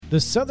The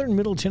Southern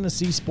Middle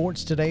Tennessee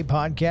Sports Today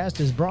podcast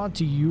is brought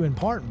to you in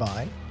part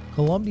by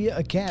Columbia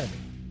Academy,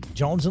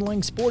 Jones &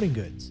 Lang Sporting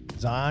Goods,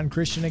 Zion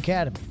Christian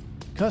Academy,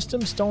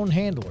 Custom Stone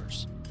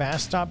Handlers,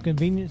 Fast Stop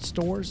Convenience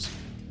Stores,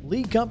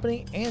 Lee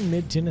Company, and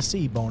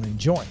Mid-Tennessee Bone &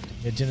 Joint.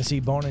 Mid-Tennessee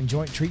Bone &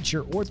 Joint treats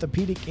your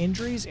orthopedic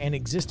injuries and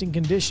existing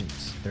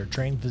conditions. Their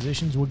trained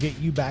physicians will get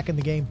you back in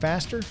the game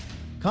faster.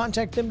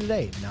 Contact them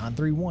today at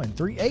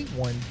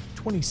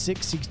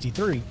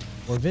 931-381-2663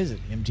 or visit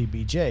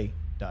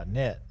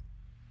mtbj.net.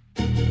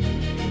 From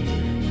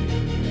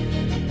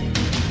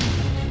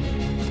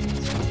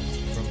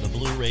the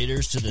Blue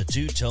Raiders to the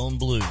Two-Tone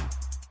Blue,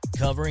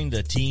 covering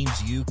the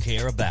teams you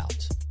care about.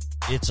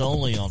 It's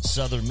only on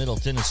Southern Middle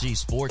Tennessee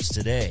Sports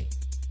Today.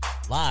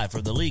 Live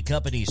from the Lee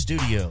Company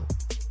studio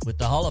with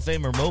the Hall of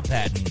Famer Mo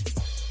Patton,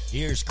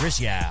 here's Chris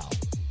Yao.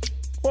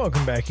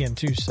 Welcome back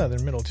into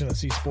Southern Middle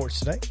Tennessee Sports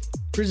Today,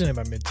 presented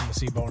by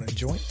Mid-Tennessee Bone &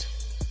 Joint.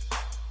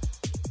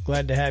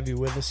 Glad to have you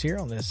with us here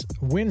on this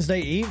Wednesday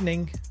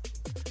evening.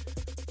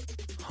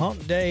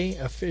 Hump day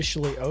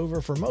officially over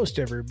for most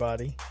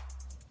everybody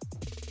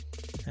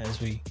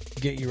as we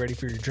get you ready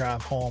for your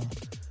drive home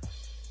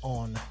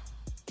on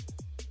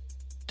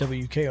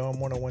WKOM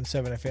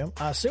 1017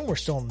 FM. I assume we're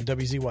still on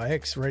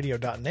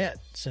WZYXradio.net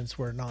since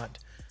we're not,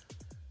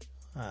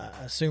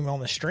 assume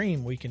on the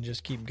stream we can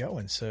just keep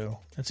going. So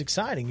that's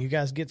exciting. You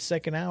guys get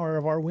second hour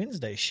of our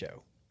Wednesday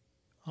show.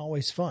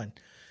 Always fun.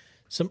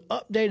 Some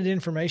updated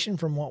information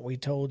from what we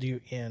told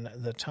you in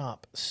the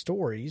top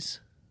stories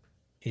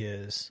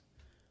is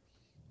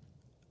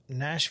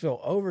Nashville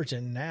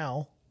Overton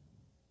now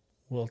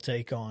will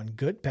take on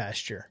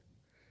Goodpasture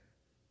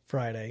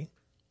Friday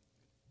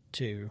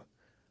to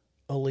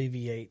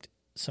alleviate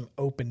some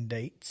open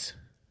dates.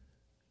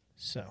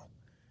 So,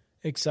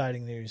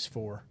 exciting news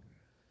for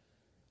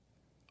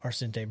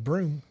Arsente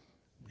Broom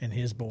and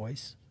his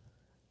boys.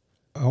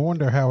 I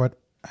wonder how it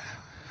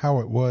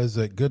was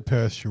that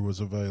Goodpasture was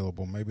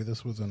available. Maybe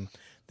this was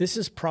This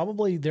is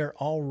probably their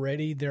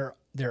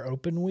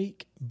open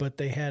week, but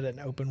they had an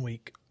open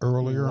week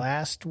earlier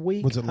last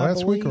week. Was it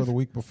last week or the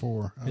week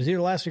before? It was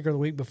either last week or the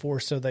week before,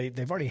 so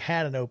they've already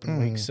had an open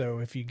week. So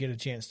if you get a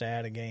chance to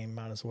add a game,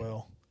 might as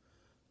well,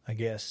 I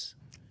guess.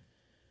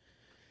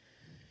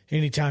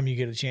 Anytime you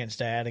get a chance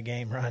to add a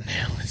game right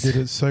now. Did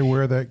it say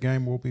where that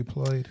game will be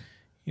played?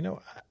 You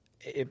know,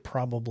 It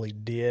probably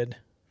did,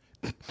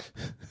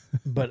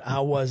 but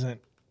I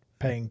wasn't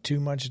paying too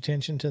much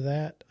attention to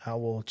that. I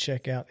will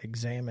check out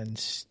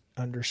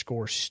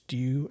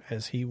examine_Stew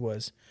as he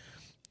was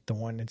the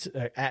one that's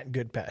at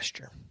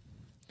Goodpasture.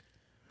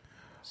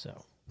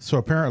 So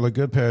apparently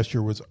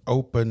Goodpasture was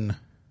open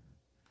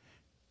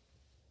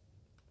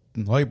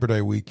Labor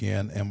Day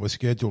weekend and was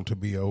scheduled to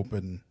be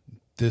open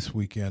this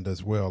weekend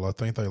as well. I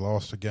think they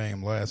lost a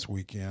game last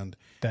weekend.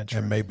 That's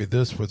and right. maybe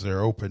this was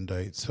their open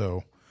date.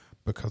 So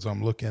because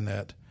I'm looking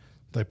at,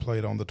 they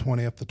played on the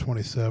 20th, the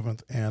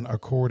 27th, and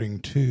according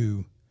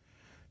to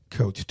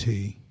Coach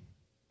T,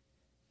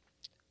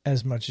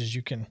 as much as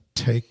you can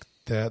take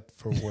that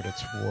for what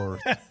it's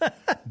worth.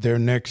 Their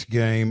next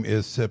game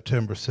is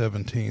September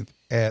 17th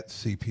at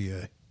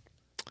CPA.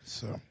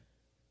 So,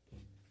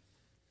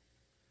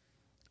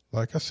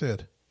 like I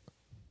said,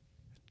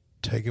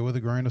 take it with a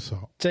grain of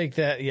salt. take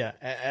that, yeah,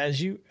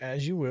 as you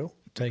will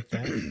take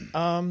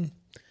that.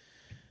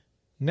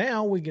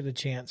 Now we get a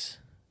chance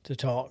to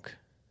talk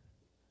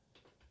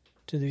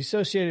to the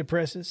Associated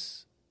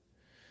Press's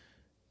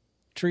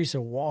Teresa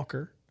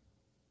Walker,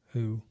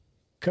 who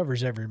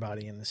covers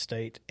everybody in the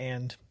state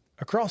and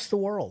across the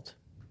world.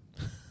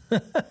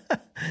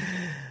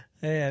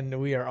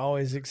 And we are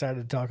always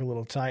excited to talk a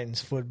little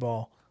Titans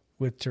football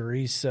with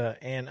Teresa.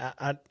 And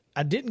I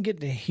didn't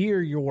get to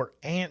hear your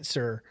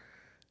answer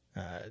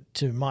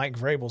to Mike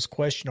Vrabel's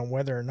question on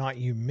whether or not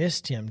you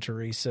missed him,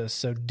 Teresa.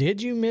 So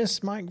did you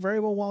miss Mike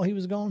Vrabel while he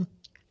was gone?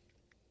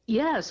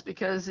 Yes,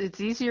 because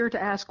it's easier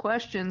to ask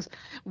questions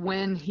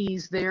when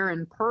he's there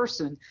in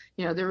person.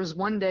 You know, there was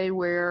one day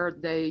where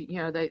they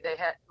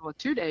had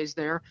 2 days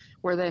there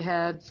where they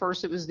had,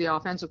 first it was the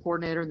offensive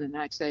coordinator, and the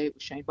next day it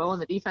was Shane Bowen,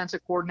 the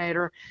defensive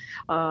coordinator.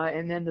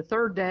 And then the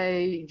third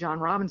day, John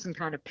Robinson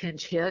kind of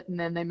pinch hit, and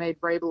then they made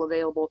Vrabel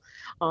available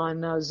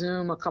on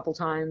Zoom a couple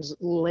times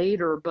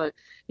later. But,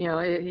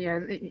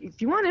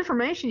 if you want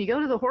information, you go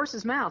to the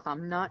horse's mouth.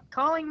 I'm not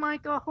calling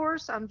Mike a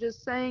horse. I'm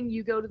just saying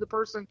you go to the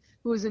person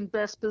who is in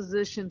best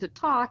position to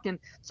talk. And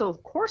so,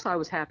 of course, I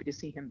was happy to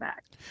see him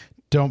back.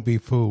 Don't be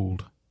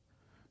fooled.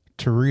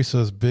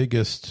 Teresa's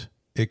biggest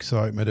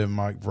excitement in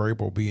Mike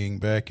Vrabel being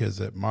back is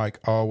that Mike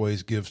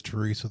always gives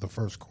Teresa the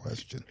first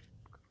question.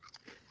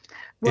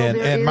 Well,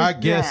 and my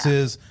guess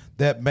is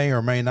that may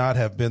or may not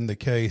have been the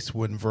case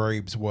when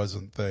Vrabes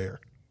wasn't there.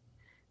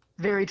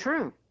 Very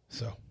true.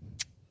 So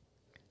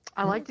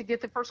I like to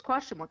get the first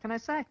question. What can I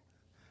say?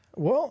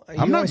 Well,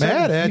 I'm not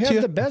mad at you. You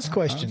have the best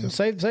question.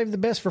 Save the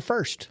best for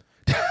first.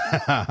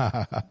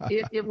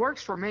 It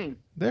works for me.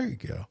 There you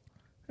go.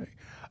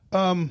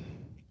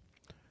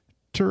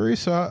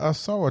 Teresa, I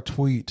saw a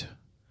tweet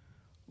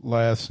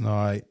last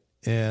night,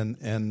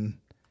 and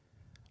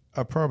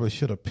I probably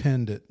should have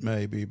pinned it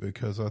maybe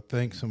because I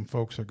think some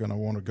folks are going to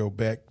want to go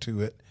back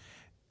to it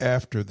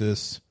after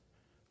this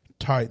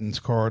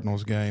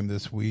Titans-Cardinals game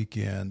this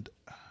weekend.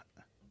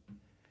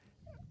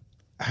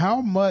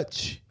 How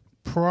much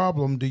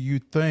problem do you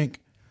think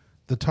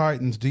the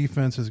Titans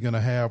defense is going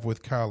to have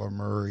with Kyler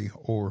Murray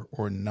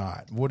or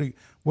not? What do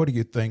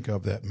you think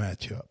of that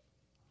matchup?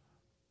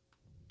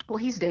 Well,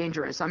 he's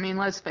dangerous. I mean,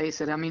 let's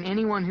face it. I mean,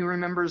 anyone who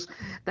remembers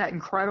that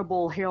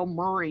incredible Hail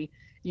Murray,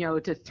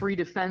 to 3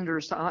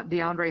 defenders, to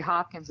DeAndre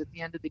Hopkins at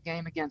the end of the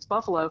game against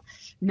Buffalo,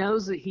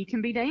 knows that he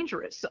can be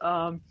dangerous.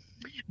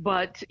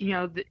 But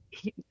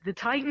the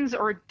Titans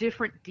are a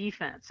different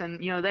defense, and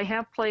they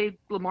have played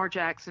Lamar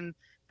Jackson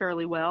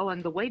fairly well,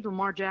 and the way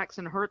Lamar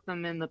Jackson hurt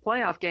them in the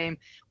playoff game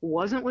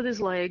wasn't with his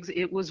legs,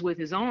 it was with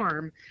his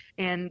arm,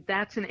 and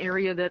that's an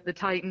area that the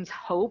Titans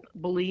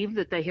believe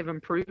that they have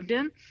improved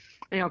in.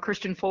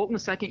 Christian Fulton, the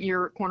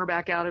second-year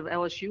cornerback out of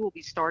LSU, will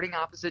be starting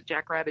opposite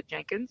Jackrabbit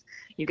Jenkins.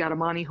 You've got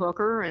Amani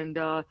Hooker and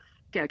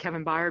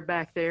Kevin Byard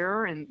back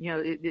there, and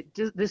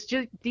this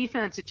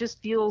defense, it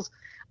just feels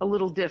a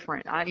little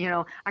different. I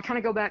kind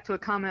of go back to a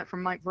comment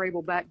from Mike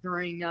Vrabel back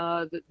during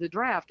the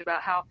draft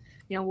about how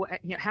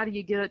how do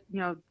you get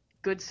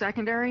good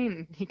secondary,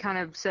 and he kind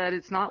of said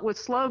it's not with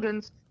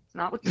slogans, it's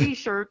not with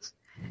T-shirts.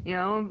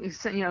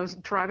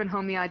 Driving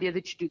home the idea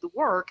that you do the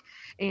work,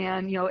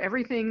 and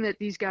everything that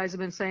these guys have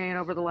been saying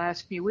over the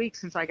last few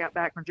weeks since I got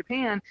back from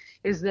Japan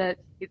is that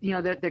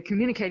that they're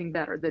communicating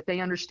better, that they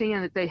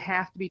understand that they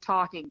have to be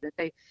talking, that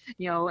they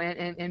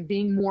and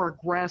being more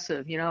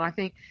aggressive. I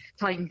think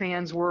Titan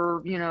fans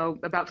were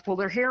about to pull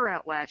their hair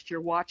out last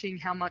year watching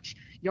how much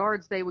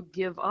yards they would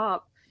give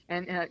up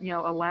and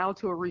allow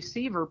to a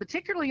receiver,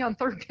 particularly on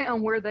third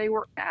down where they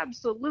were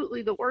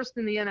absolutely the worst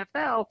in the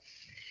NFL.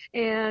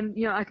 And,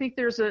 I think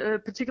there's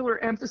a particular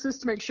emphasis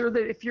to make sure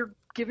that if you're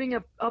giving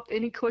up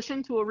any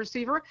cushion to a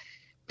receiver,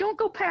 don't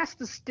go past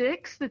the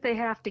sticks that they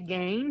have to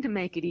gain to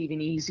make it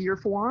even easier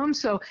for them.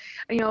 So,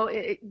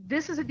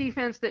 this is a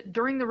defense that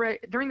during the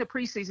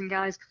preseason,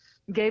 guys,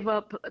 gave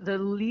up the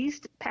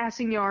least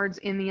passing yards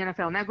in the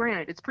NFL. Now,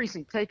 granted, it's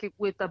preseason. Take it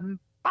with a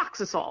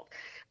box of salt.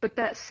 But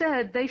that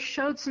said, they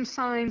showed some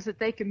signs that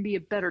they can be a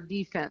better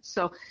defense.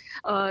 So,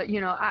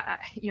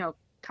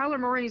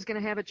 Kyler Murray is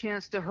going to have a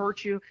chance to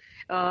hurt you.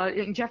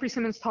 And Jeffrey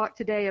Simmons talked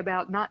today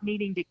about not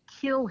needing to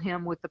kill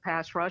him with the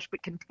pass rush,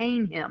 but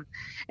contain him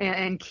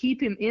and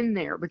keep him in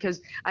there, because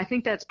I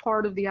think that's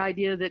part of the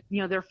idea that,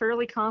 they're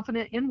fairly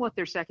confident in what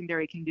their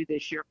secondary can do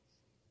this year.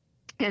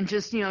 And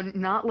just,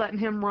 not letting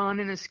him run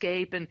and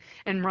escape and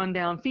run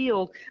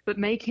downfield, but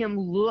make him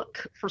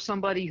look for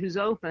somebody who's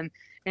open.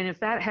 And if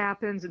that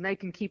happens and they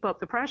can keep up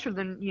the pressure,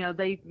 then,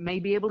 they may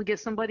be able to get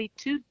somebody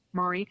to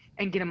Murray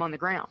and get him on the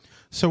ground.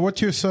 So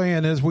what you're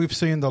saying is we've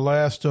seen the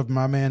last of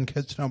my man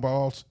catch no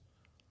balls?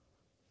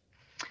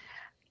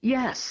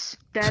 Yes,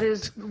 that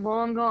is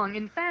long gone.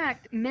 In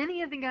fact,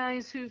 many of the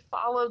guys who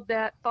followed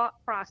that thought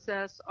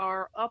process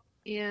are up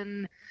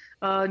in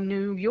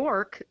New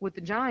York with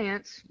the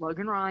Giants.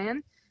 Logan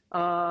Ryan,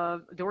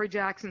 Dory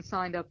Jackson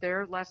signed up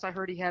there. Last I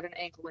heard, he had an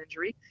ankle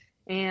injury.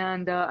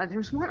 And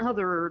there's one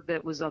other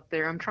that was up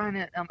there.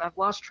 I've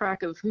lost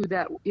track of who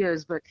that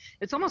is, but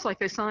it's almost like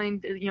they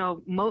signed,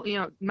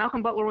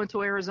 Malcolm Butler went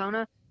to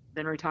Arizona,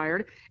 then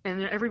retired,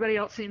 and everybody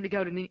else seemed to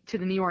go to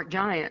the New York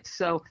Giants.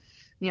 So,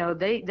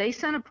 they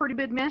sent a pretty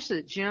big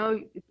message.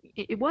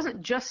 It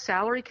wasn't just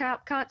salary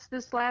cap cuts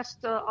this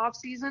last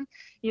offseason.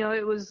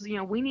 It was,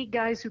 we need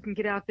guys who can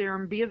get out there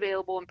and be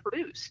available and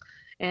produce.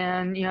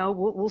 And,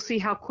 we'll see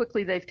how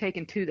quickly they've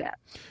taken to that.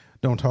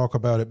 Don't talk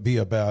about it, be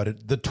about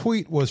it. The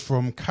tweet was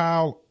from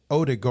Kyle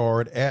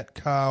Odegaard at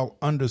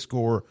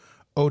Kyle_Odegaard.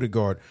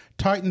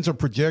 Titans are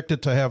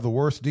projected to have the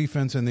worst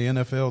defense in the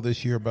NFL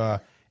this year by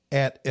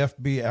at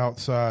FB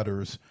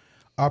Outsiders.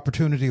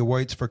 Opportunity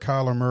awaits for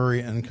Kyler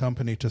Murray and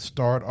company to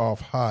start off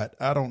hot.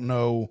 I don't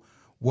know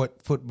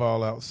what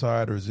Football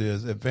Outsiders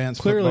is. Advanced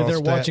Clearly, Football they're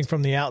Stats. watching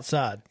from the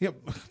outside. Yep.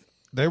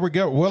 There we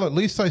go. Well, at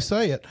least they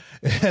say it.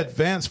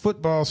 Advanced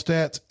Football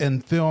Stats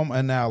and Film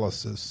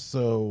Analysis.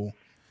 So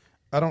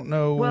I don't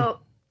know.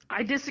 Well,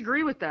 I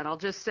disagree with that. I'll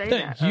just say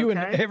that. You and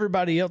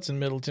everybody else in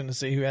Middle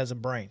Tennessee who has a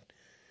brain.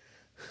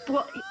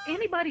 Well,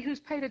 anybody who's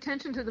paid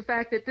attention to the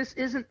fact that this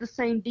isn't the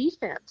same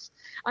defense.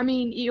 I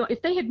mean,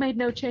 if they had made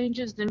no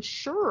changes, then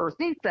sure,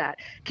 think that.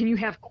 Can you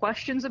have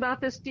questions about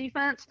this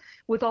defense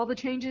with all the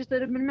changes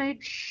that have been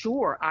made?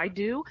 Sure, I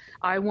do.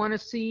 I want to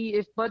see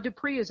if Bud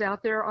Dupree is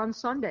out there on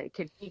Sunday.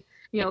 Can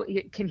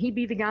he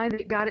be the guy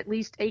that got at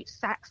least 8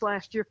 sacks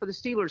last year for the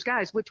Steelers,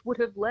 guys, which would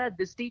have led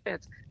this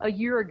defense a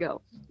year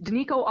ago?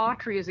 Danico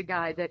Autry is a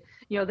guy that,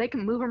 they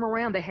can move him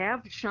around. They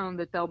have shown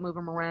that they'll move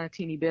him around a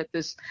teeny bit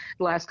the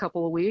last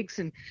couple of weeks.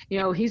 And,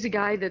 he's a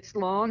guy that's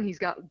long. He's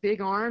got big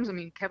arms. I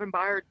mean, Kevin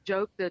Byard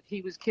joked that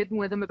he was kidding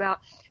with him about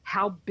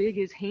how big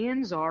his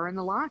hands are in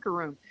the locker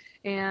room.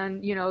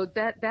 And,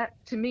 that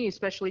to me,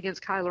 especially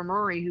against Kyler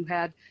Murray, who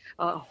had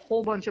a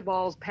whole bunch of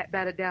balls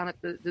batted down at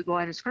the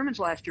line of scrimmage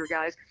last year,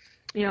 guys,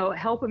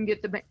 help him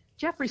get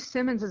Jeffrey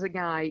Simmons is a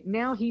guy,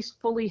 now he's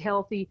fully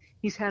healthy.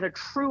 He's had a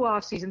true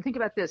offseason. Think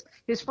about this.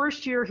 His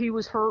first year, he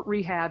was hurt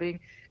rehabbing.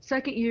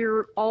 Second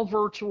year, all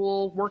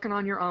virtual, working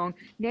on your own.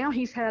 Now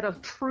he's had a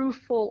true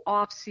full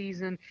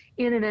offseason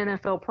in an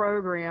NFL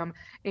program,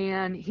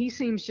 and he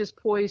seems just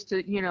poised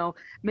to,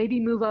 maybe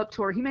move up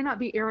to where he may not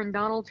be Aaron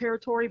Donald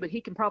territory, but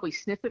he can probably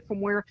sniff it from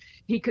where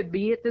he could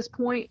be at this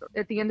point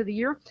at the end of the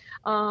year.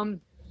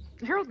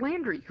 Harold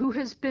Landry, who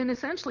has been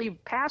essentially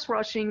pass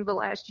rushing the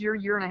last year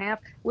and a half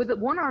with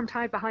one arm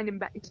tied behind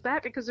his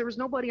back because there was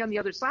nobody on the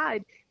other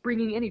side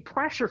bringing any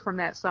pressure from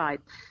that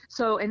side.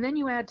 So, and then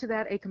you add to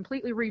that a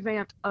completely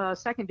revamped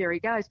secondary.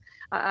 Guys,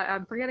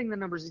 I'm forgetting the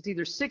numbers. It's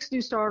either 6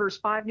 new starters,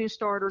 5 new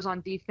starters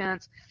on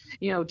defense.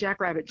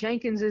 Jackrabbit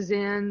Jenkins is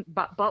in,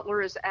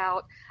 Butler is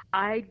out.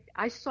 I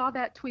saw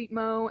that tweet,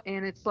 Mo,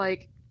 and it's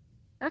like,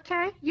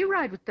 okay, you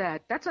ride with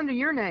that. That's under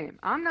your name.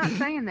 I'm not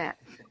saying that.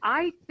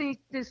 I think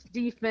this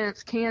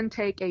defense can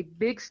take a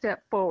big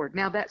step forward.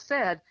 Now, that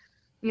said,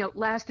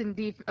 last in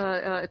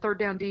third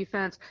down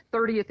defense,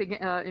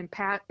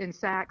 30th in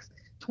sacks,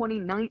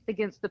 29th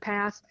against the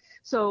pass.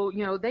 So,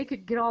 they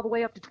could get all the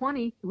way up to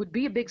 20. It would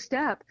be a big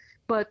step,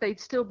 but they'd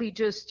still be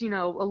just,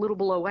 a little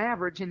below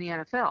average in the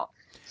NFL.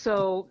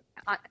 So,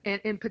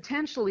 and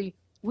potentially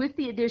 – with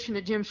the addition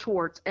of Jim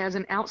Schwartz as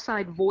an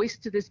outside voice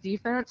to this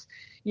defense,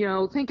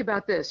 think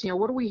about this.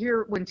 What do we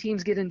hear when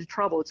teams get into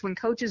trouble? It's when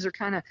coaches are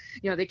kind of,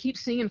 they keep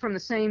singing from the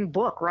same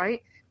book,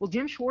 right? Well,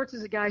 Jim Schwartz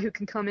is a guy who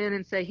can come in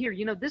and say, here,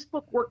 this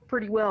book worked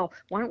pretty well.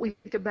 Why don't we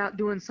think about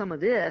doing some of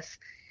this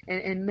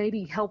and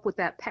maybe help with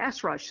that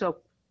pass rush? So,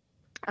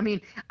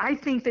 I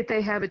think that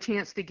they have a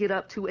chance to get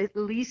up to at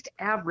least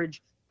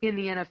average in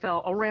the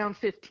NFL, around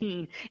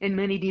 15 in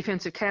many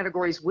defensive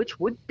categories, which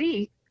would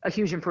be a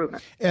huge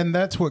improvement. And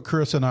that's what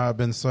Chris and I have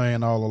been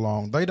saying all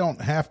along. They don't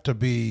have to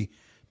be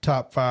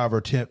top 5 or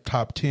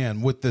top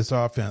 10 with this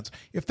offense.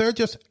 If they're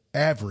just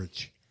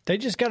average. They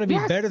just got to be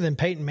better than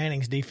Peyton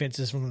Manning's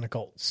defenses from the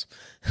Colts.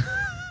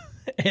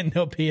 And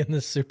they'll be in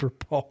the Super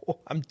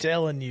Bowl. I'm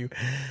telling you,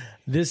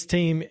 this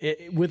team,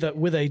 with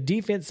a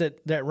defense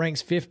that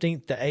ranks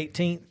 15th to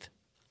 18th,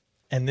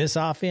 and this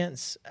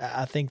offense,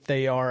 I think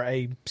they are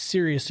a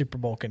serious Super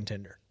Bowl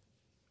contender.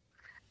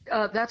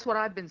 That's what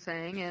I've been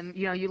saying. And,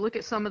 you look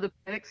at some of the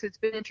picks, it's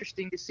been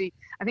interesting to see.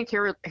 I think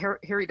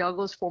Harry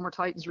Douglas, former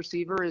Titans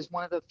receiver, is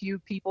one of the few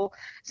people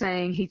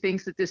saying he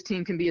thinks that this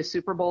team can be a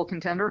Super Bowl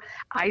contender.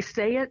 I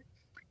say it,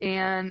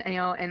 and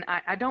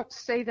I don't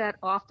say that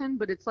often,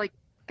 but it's like,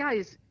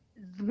 guys,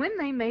 when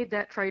they made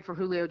that trade for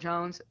Julio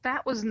Jones,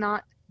 that was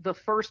not the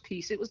first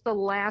piece. It was the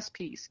last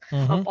piece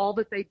of all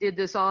that they did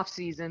this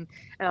offseason.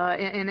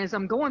 And as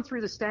I'm going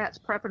through the stats,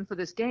 prepping for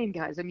this game,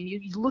 guys,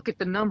 you look at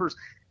the numbers.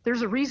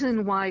 There's a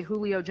reason why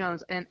Julio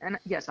Jones, and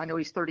yes, I know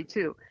he's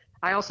 32.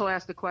 I also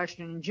asked the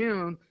question in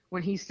June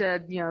when he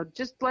said,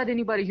 just let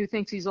anybody who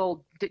thinks he's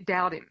old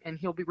doubt him, and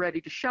he'll be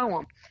ready to show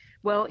him.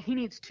 Well, he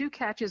needs 2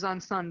 catches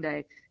on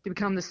Sunday to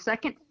become the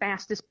second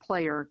fastest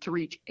player to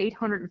reach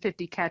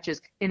 850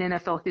 catches in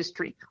NFL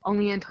history.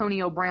 Only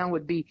Antonio Brown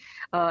would be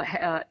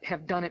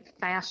have done it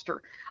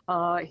faster.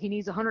 He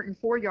needs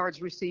 104 yards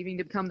receiving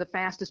to become the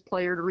fastest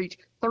player to reach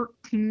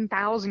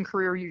 13,000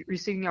 career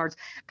receiving yards,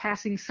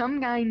 passing some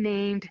guy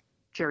named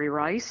Jerry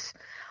Rice.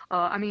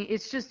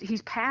 It's just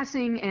he's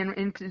passing and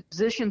in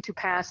position to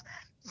pass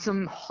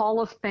some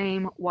Hall of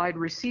Fame wide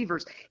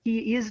receivers.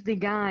 He is the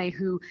guy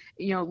who,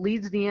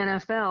 leads the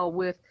NFL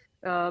with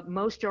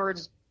most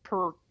yards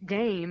per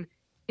game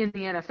in the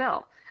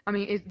NFL.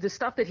 The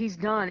stuff that he's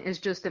done is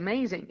just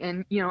amazing.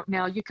 And,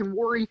 now you can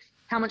worry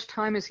how much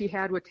time has he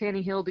had with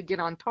Tannehill to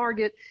get on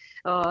target,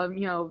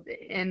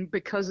 and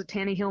because of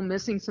Tannehill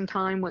missing some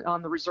time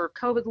on the reserve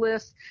COVID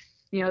list,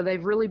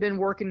 they've really been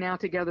working now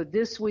together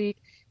this week.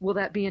 Will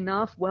that be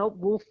enough? Well,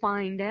 we'll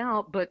find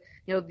out. But,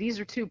 these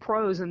are 2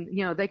 pros, and,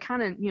 they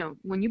kind of,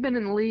 when you've been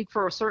in the league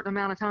for a certain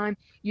amount of time,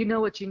 you know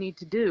what you need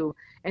to do.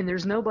 And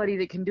there's nobody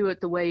that can do it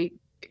the way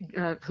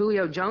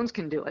Julio Jones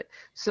can do it.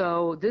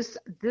 So this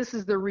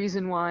is the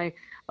reason why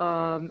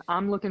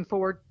I'm looking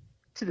forward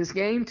to this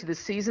game, to this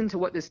season, to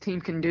what this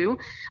team can do.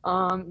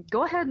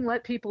 Go ahead and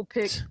let people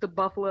pick the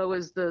Buffalo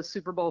as the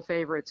Super Bowl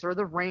favorites or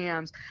the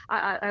Rams.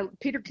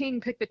 Peter King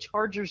picked the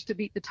Chargers to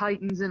beat the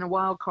Titans in a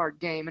wild card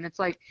game. And it's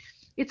like,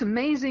 it's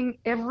amazing.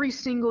 Every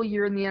single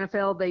year in the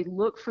NFL, they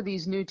look for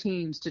these new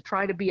teams to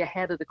try to be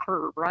ahead of the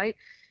curve, right?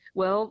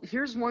 Well,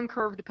 here's one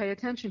curve to pay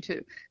attention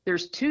to.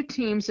 There's 2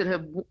 teams that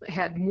have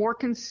had more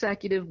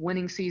consecutive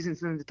winning seasons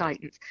than the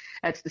Titans.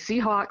 That's the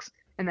Seahawks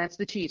and that's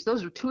the Chiefs.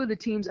 Those are 2 of the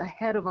teams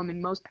ahead of them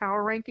in most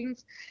power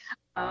rankings.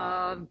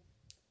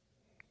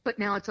 But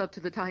now it's up to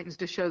the Titans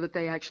to show that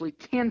they actually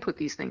can put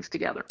these things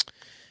together.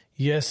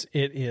 Yes,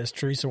 it is.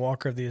 Teresa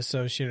Walker of the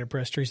Associated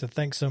Press. Teresa,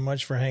 thanks so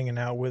much for hanging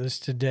out with us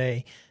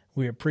today.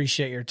 We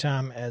appreciate your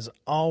time as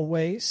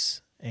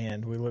always,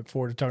 and we look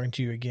forward to talking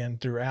to you again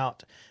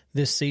throughout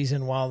this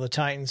season while the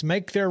Titans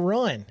make their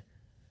run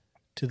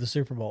to the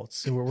Super Bowl.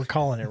 So we're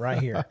calling it right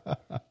here.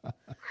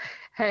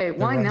 Hey,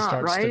 why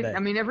not, right? Today.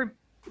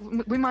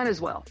 We might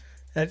as well.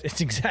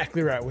 It's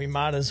exactly right. We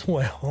might as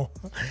well.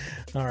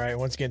 All right.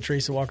 Once again,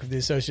 Teresa Walker of the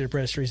Associated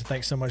Press. Teresa,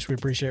 thanks so much. We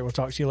appreciate it. We'll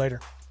talk to you later.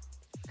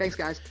 Thanks,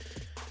 guys.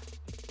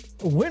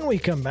 When we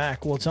come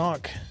back, we'll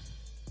talk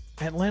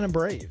Atlanta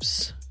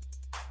Braves.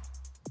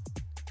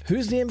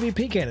 Who's the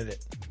MVP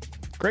candidate?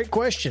 Great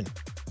question.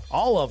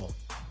 All of them.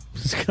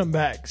 Let's come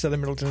back.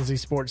 Southern Middle Tennessee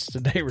Sports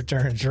Today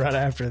returns right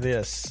after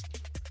this.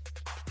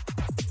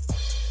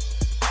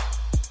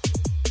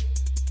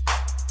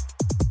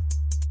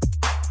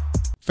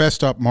 Fast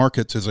Stop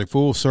Markets is a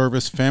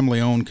full-service,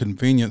 family-owned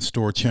convenience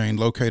store chain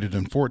located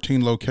in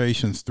 14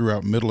 locations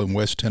throughout Middle and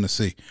West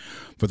Tennessee.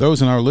 For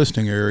those in our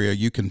listening area,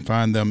 you can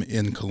find them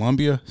in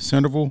Columbia,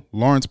 Centerville,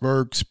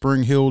 Lawrenceburg,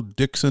 Spring Hill,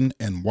 Dixon,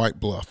 and White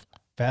Bluff.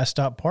 Fast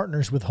Stop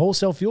partners with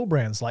wholesale fuel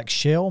brands like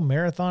Shell,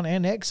 Marathon,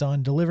 and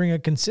Exxon, delivering a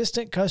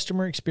consistent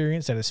customer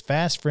experience that is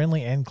fast,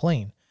 friendly, and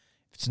clean.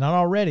 If it's not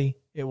already,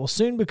 it will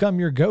soon become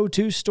your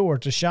go-to store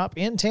to shop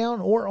in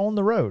town or on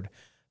the road.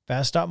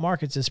 Fast Stop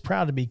Markets is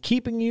proud to be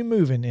keeping you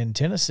moving in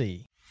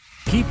Tennessee.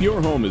 Keep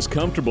your home as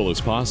comfortable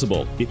as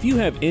possible. If you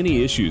have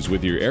any issues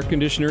with your air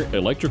conditioner,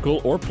 electrical,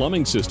 or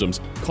plumbing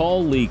systems,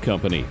 call Lee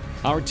Company.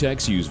 Our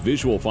techs use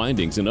visual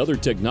findings and other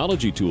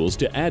technology tools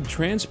to add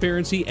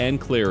transparency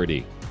and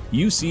clarity.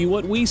 You see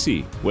what we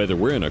see, whether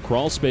we're in a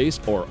crawl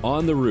space or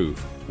on the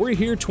roof. We're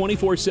here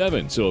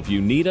 24/7, so if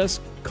you need us,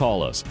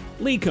 call us.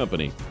 Lee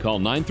Company. Call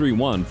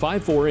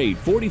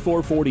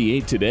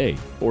 931-548-4448 today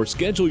or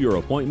schedule your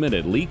appointment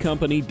at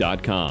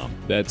leecompany.com.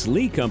 That's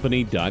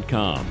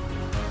leecompany.com.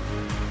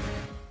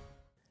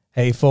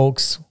 Hey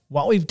folks,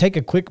 while we take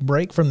a quick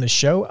break from the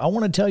show, I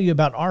want to tell you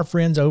about our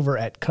friends over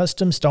at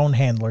Custom Stone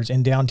Handlers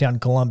in downtown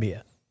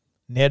Columbia.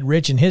 Ned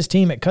Rich and his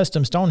team at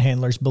Custom Stone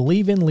Handlers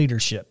believe in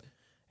leadership.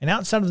 And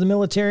outside of the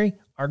military,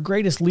 our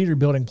greatest leader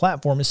building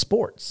platform is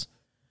sports.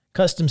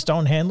 Custom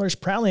Stone Handlers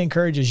proudly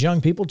encourages young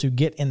people to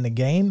get in the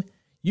game.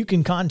 You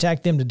can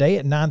contact them today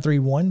at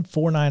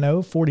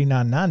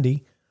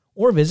 931-490-4990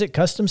 or visit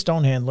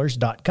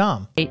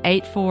CustomStonehandlers.com.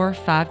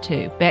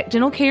 88452. Beck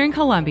Dental Care in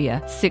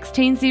Columbia,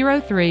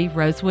 1603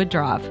 Rosewood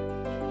Drive.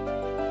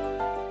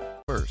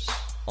 First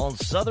on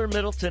Southern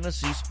Middle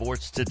Tennessee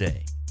Sports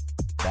Today.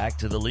 Back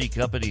to the Lee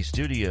Company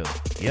studio.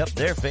 Yep,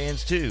 they're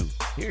fans too.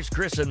 Here's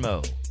Chris and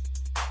Mo.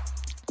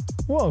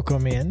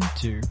 Welcome in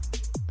to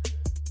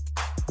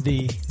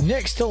the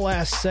next to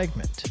last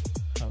segment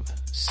of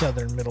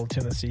Southern Middle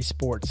Tennessee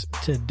Sports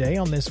Today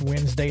on this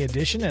Wednesday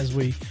edition as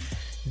we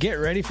get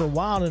ready for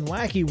Wild and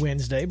Wacky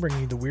Wednesday, bringing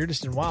you the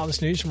weirdest and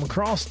wildest news from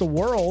across the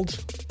world.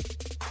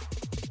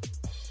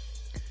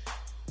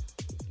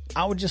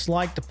 I would just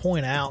like to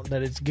point out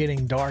that it's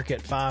getting dark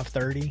at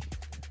 5:30.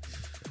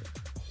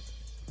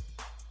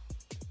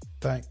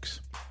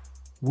 Thanks.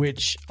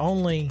 Which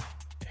only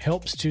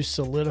helps to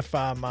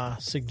solidify my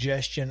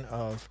suggestion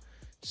of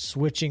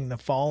switching the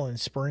fall and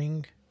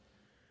spring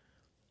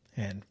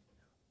and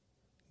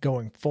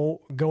going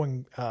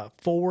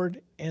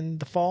forward in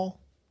the fall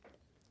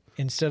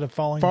instead of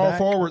falling Fall back.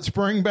 forward,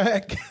 spring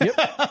back. Yep.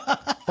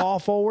 Fall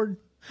forward.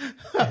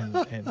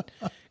 And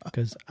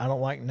because I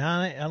don't like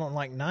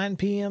 9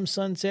 p.m.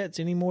 sunsets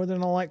any more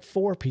than I like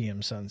 4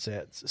 p.m.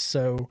 sunsets.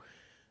 So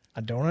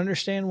I don't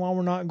understand why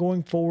we're not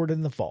going forward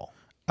in the fall.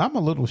 I'm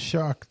a little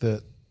shocked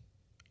that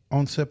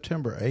on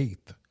September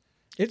 8th,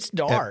 it's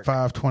dark.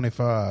 At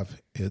 5:25,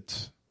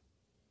 it's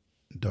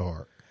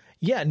dark.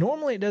 Yeah,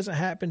 normally it doesn't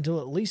happen until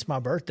at least my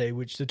birthday,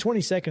 which the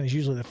 22nd is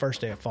usually the first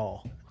day of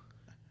fall.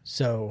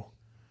 So,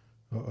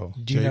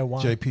 do you know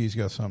why? JP's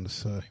got something to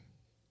say.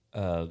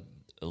 A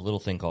little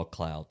thing called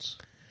clouds.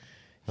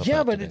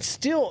 Yeah, but it's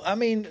still, I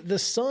mean, the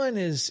sun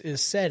is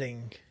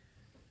setting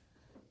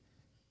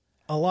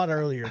a lot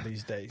earlier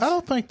these days. I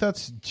don't think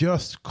that's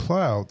just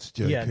clouds,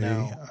 JP. Yeah,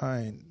 no.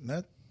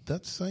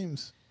 That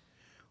seems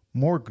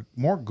more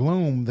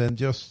gloom than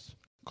just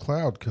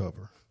cloud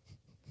cover.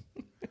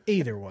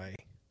 Either way.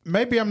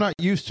 Maybe I'm not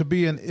used to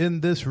being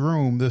in this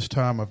room this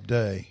time of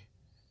day.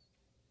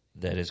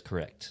 That is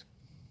correct.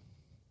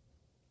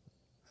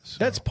 So,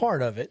 that's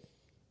part of it.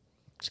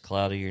 It's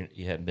cloudy.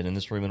 You haven't been in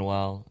this room in a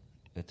while.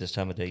 At this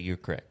time of day, you're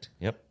correct.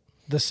 Yep.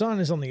 The sun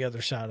is on the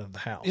other side of the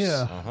house.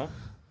 Yeah. Uh-huh.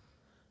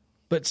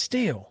 But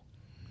still,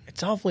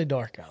 it's awfully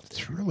dark out there.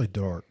 It's really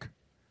dark.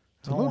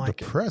 It's a I don't little like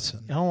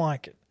depressing. I don't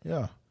like it.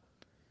 Yeah.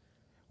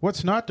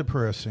 What's not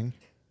depressing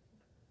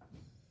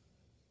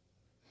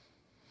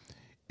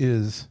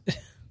is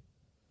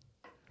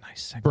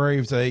Nice segue.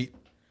 Braves 8,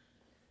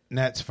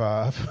 Nats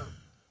 5.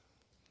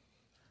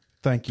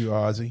 Thank you,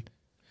 Ozzy.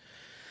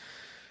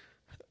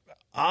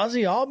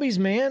 Ozzy Albies,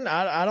 man,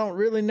 I don't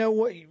really know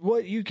what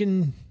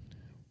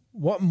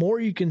more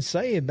you can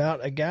say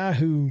about a guy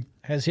who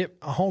has hit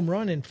a home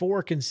run in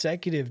 4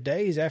 consecutive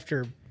days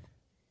after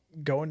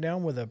going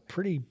down with a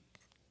pretty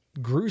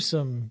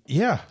gruesome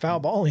foul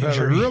ball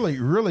injury. Really,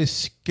 really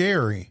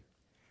scary.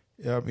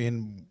 I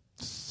mean,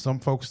 some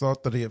folks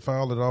thought that he had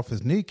fouled it off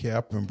his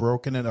kneecap and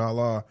broken it a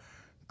la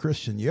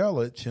Christian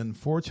Yelich, and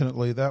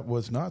fortunately that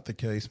was not the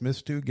case.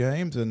 Missed 2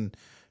 games and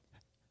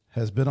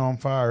has been on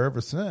fire ever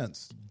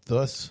since,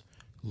 thus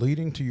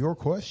leading to your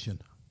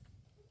question.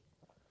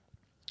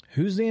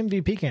 Who's the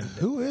MVP candidate?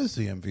 Who is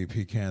the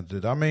MVP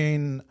candidate? I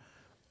mean,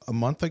 a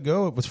month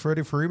ago it was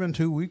Freddie Freeman.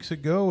 2 weeks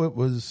ago it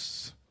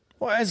was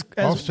as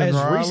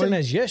Riley. Recent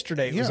as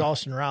yesterday it was Yeah.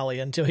 Austin Riley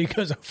until he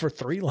goes up for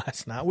 3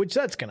 last night, which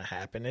that's going to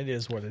happen. It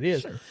is what it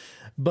is. Sure.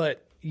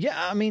 But,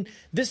 yeah, I mean,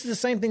 this is the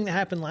same thing that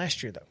happened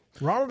last year, though.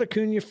 Ronald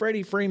Acuna,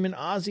 Freddie Freeman,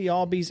 Ozzie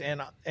Albies,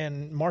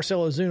 and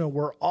Marcell Ozuna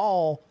were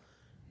all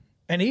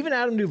 – and even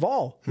Adam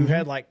Duvall, who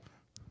had like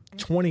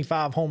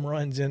 25 home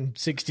runs in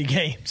 60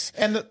 games.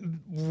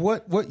 And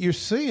what you're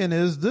seeing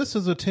is this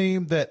is a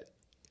team that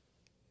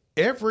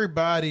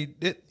everybody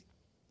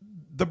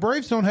the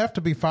Braves don't have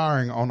to be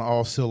firing on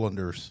all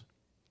cylinders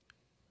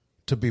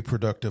to be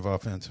productive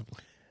offensively.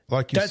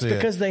 Like you That's said,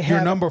 because they your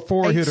have number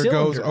 4 hitter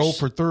cylinders. goes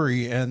 0 for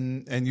 3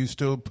 and you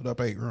still put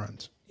up 8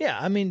 runs. Yeah,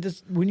 I mean,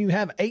 when you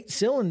have 8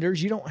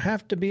 cylinders, you don't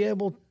have to be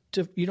able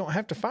to – you don't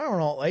have to fire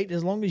on all 8.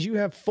 As long as you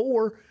have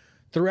 4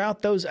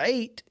 throughout those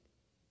 8,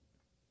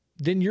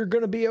 then you're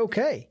going to be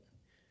okay.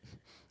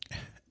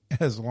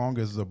 As long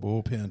as the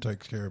bullpen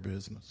takes care of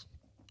business.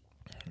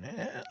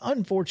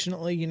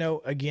 Unfortunately,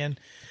 again,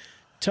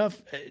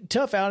 tough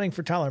outing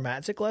for Tyler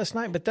Matzik last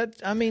night, but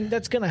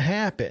that's going to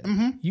happen.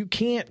 Mm-hmm. You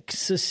can't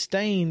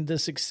sustain the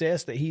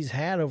success that he's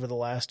had over the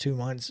last 2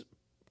 months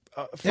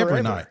forever.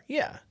 Every night.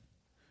 Yeah.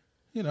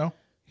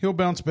 He'll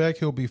bounce back.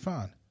 He'll be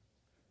fine.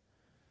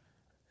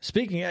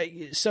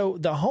 Speaking, so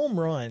the home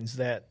runs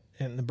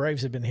and the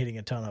Braves have been hitting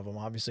a ton of them.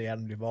 Obviously,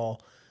 Adam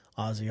Duvall,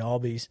 Ozzie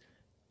Albies.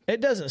 It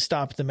doesn't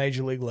stop at the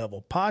major league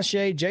level.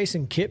 Pache,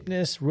 Jason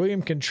Kipnis,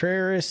 William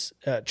Contreras,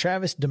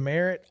 Travis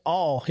Demerit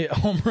all hit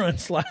home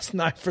runs last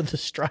night for the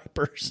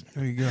Stripers.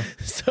 There you go.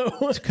 So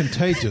it's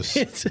contagious.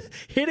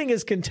 Hitting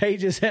is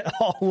contagious at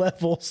all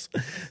levels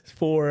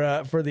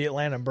for the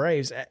Atlanta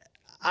Braves.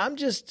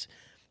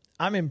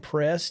 I'm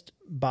impressed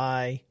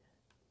by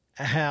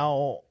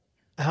how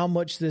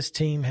much this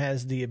team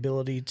has the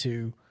ability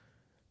to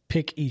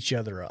pick each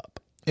other up.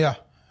 Yeah,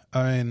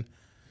 I mean,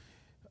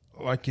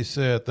 like you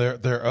said,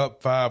 they're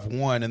up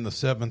 5-1 in the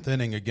 7th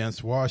inning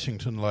against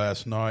Washington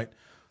last night.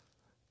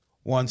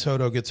 Juan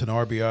Soto gets an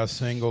RBI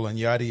single, and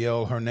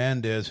Yadiel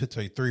Hernandez hits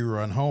a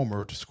 3-run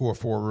homer to score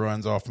 4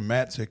 runs off of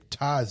Matzik,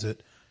 ties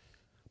it.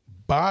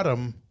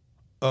 Bottom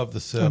of the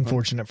 7th.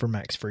 Unfortunate for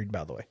Max Fried,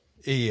 by the way.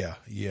 Yeah,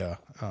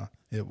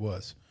 it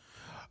was.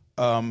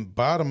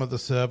 Bottom of the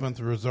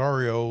 7th,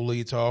 Rosario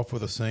leads off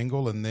with a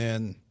single, and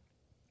then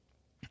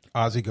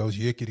Ozzie goes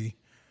yickety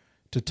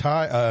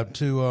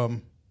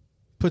to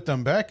put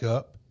them back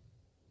up.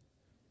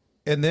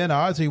 And then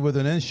Ozzie with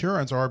an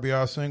insurance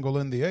RBI single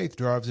in the 8th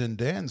drives in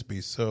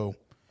Dansby. So,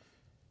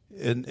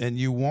 and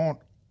you want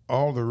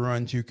all the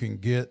runs you can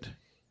get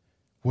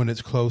when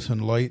it's close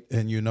and late,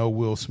 and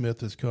Will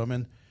Smith is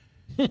coming.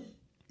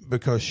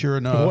 Because sure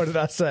enough, what did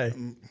I say?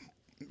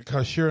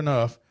 Because sure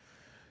enough,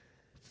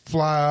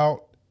 fly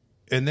out,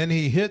 and then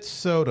he hits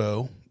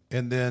Soto,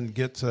 and then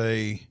gets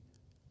a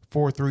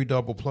 4-3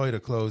 double play to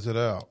close it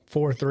out.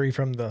 4-3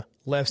 from the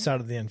left side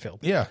of the infield.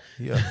 Yeah.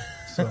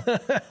 So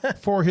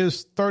for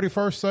his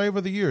 31st save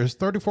of the year, his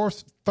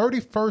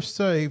 31st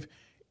save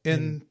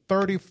in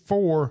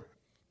 34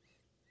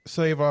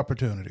 save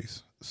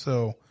opportunities.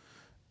 So,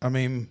 I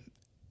mean,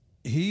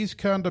 he's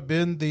kind of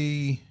been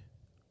the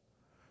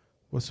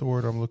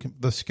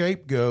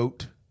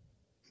scapegoat,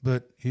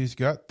 but he's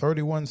got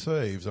 31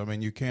 saves. I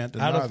mean, you can't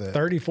deny out of that.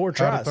 34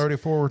 tries. Out of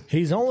 34.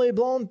 He's only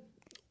blown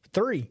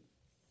 3.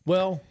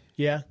 Well,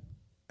 yeah.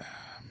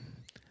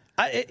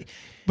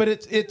 But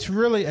it's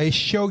really a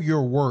show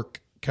your work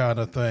kind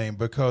of thing,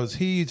 because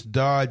he's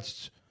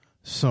dodged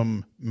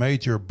some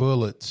major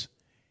bullets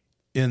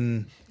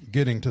in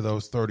getting to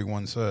those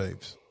 31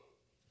 saves.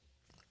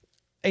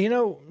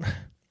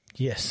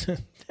 Yes,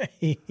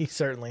 he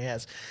certainly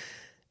has.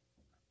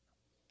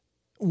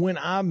 When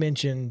I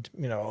mentioned,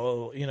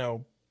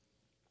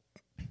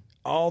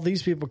 all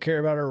these people care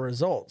about are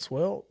results.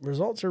 Well,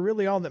 results are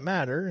really all that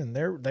matter, and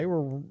they're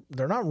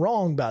not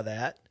wrong by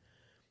that.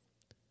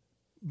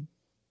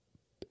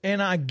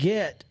 And I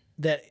get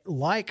that,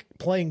 like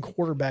playing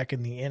quarterback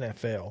in the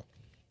NFL,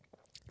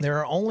 there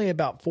are only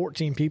about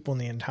 14 people in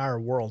the entire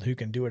world who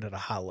can do it at a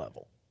high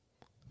level.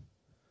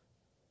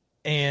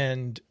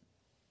 And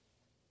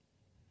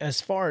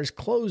as far as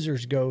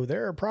closers go,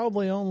 there are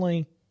probably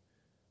only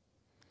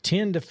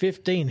 10 to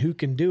 15 who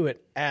can do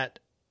it at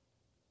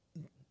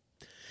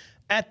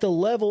the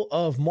level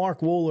of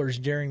Mark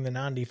Wohlers during the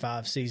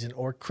 95 season,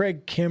 or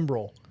Craig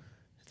Kimbrell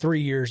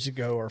 3 years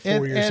ago or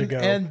 4 years ago.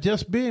 And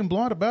just being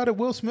blunt about it,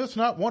 Will Smith's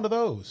not one of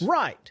those.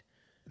 Right.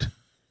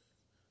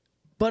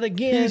 But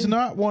again, he's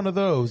not one of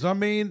those. I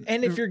mean,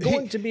 and if you're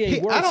going to be a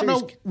World I don't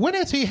Series, know, when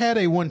has he had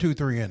a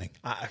 1-2-3 inning?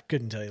 I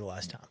couldn't tell you the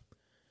last time.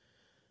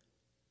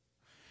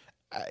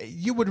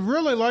 You would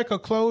really like a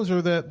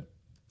closer that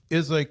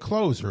is a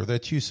closer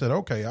that you said,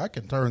 okay, I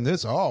can turn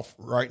this off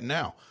right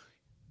now.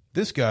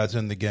 This guy's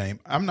in the game.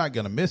 I'm not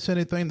going to miss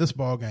anything. This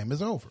ball game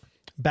is over.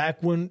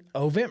 Back when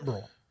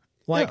Oventbril,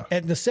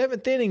 at the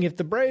 7th inning, if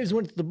the Braves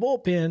went to the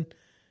bullpen,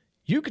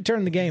 you could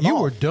turn the game off. You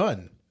were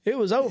done. It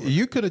was over.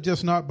 You could have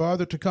just not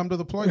bothered to come to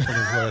the plate for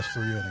those last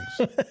 3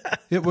 innings.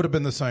 It would have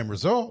been the same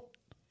result.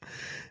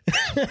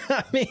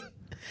 I mean,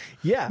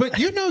 yeah. But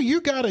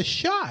you got a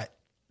shot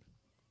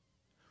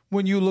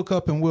when you look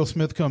up and Will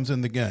Smith comes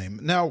in the game.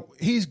 Now,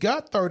 he's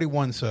got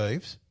 31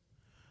 saves,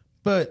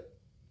 but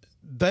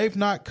they've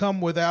not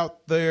come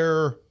without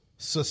their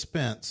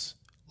suspense,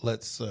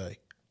 let's say.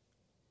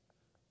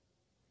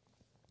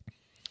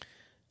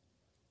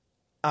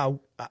 I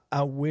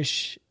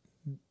wish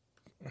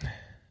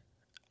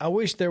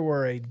there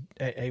were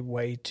a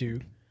way to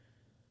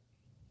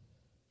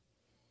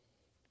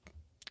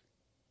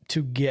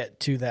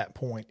get to that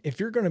point. If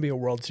you're going to be a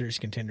World Series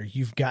contender,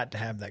 you've got to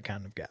have that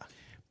kind of guy.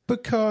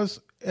 Because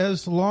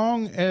as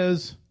long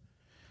as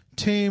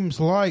teams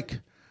like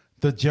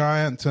the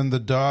Giants and the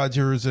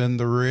Dodgers and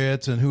the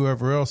Reds and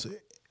whoever else,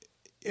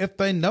 if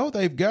they know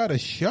they've got a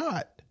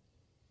shot,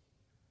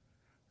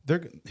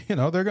 they're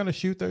going to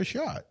shoot their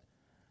shot.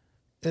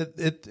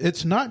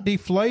 It's not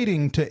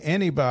deflating to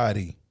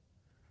anybody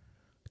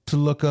to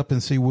look up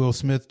and see Will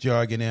Smith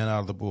jogging in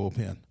out of the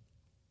bullpen.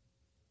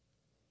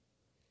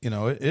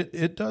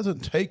 It doesn't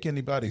take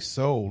anybody's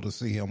soul to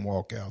see him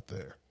walk out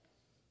there.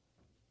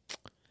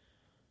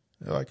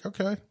 They're like,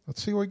 okay,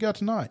 let's see what we got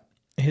tonight.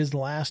 His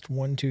last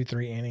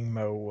 1-2-3 inning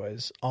mow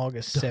was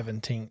August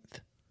 17th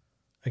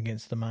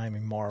against the Miami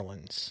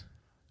Marlins.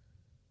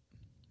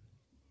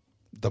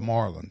 The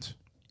Marlins.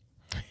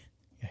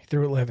 Yeah, he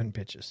threw 11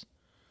 pitches.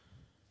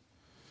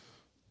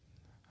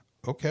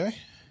 Okay.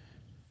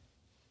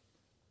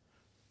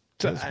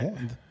 There's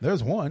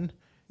one.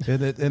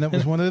 And it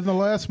was one in the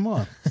last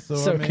month.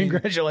 So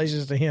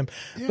congratulations to him.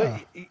 Yeah.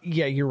 But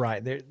yeah, you're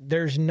right.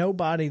 There's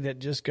nobody that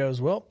just goes,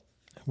 well,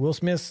 Will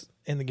Smith's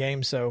in the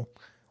game, so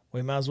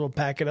we might as well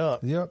pack it up.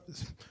 Yep.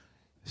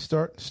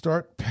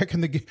 Start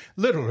packing the gear.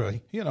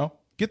 Literally,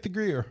 get the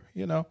gear.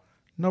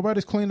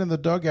 Nobody's cleaning the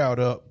dugout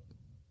up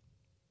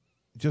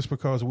just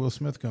because Will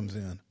Smith comes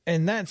in.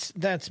 And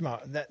that's my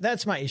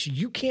issue.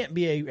 You can't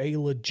be a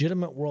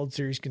legitimate World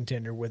Series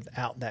contender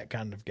without that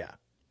kind of guy.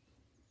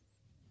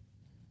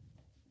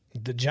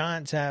 The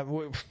Giants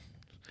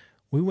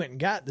we went and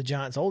got the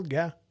Giants' old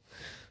guy.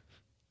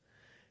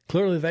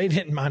 Clearly they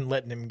didn't mind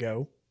letting him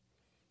go.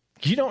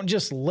 You don't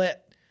just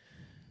let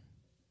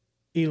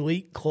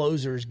elite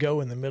closers go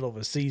in the middle of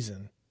a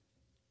season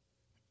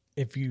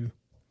if you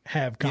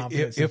have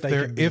confidence if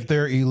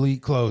they're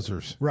elite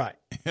closers. Right.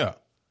 Yeah.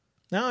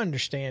 Now I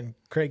understand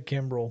Craig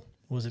Kimbrell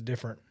was a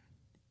different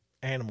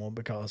animal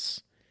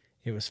because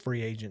it was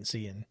free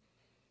agency and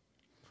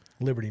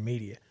Liberty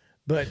Media.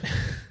 But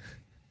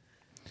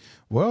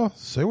well,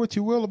 say what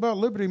you will about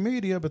Liberty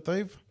Media, but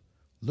they've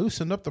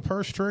loosened up the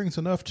purse strings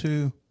enough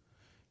to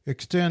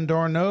extend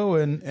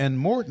Darno and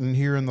Morton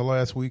here in the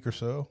last week or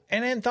so.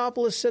 And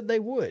Anthopoulos said they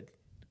would.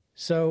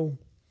 So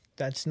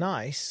that's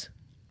nice.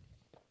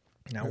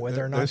 Now,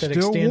 whether or not that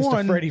extends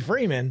to Freddie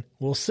Freeman,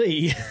 we'll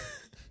see.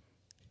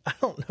 I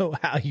don't know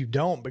how you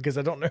don't, because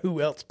I don't know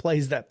who else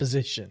plays that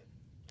position.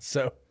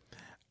 So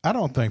I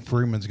don't think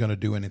Freeman's going to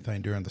do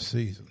anything during the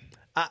season.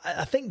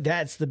 I think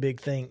that's the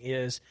big thing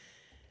is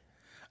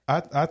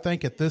I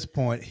think at this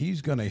point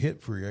he's going to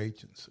hit free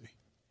agency.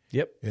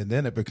 Yep. And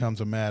then it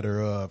becomes a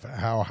matter of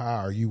how high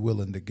are you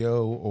willing to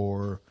go,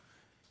 or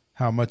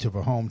how much of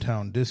a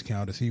hometown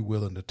discount is he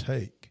willing to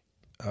take.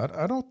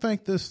 I don't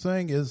think this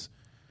thing is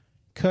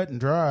cut and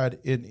dried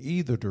in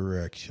either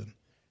direction,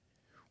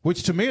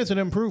 which to me is an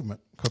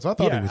improvement, because I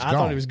thought he was gone. I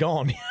thought he was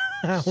gone.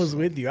 I was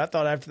with you. I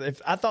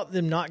thought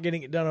them not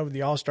getting it done over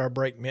the All-Star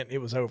break meant it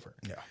was over.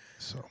 Yeah.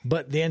 So,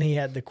 but then he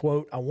had the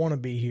quote, "I want to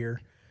be here."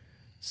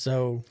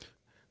 So,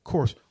 of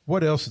course,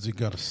 what else is he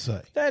going to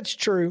say? That's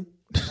true.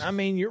 I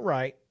mean, you're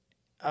right.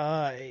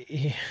 Well,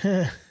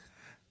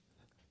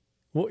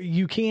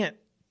 you can't,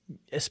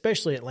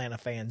 especially Atlanta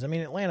fans. I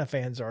mean, Atlanta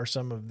fans are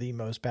some of the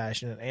most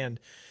passionate, and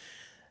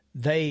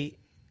they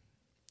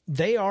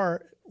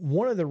are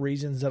one of the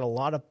reasons that a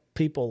lot of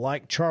people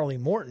like Charlie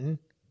Morton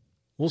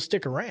will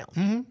stick around.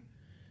 Mm-hmm.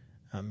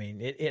 I mean,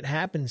 it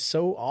happens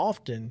so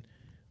often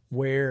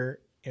where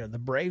the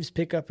Braves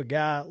pick up a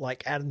guy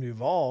like Adam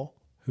Duvall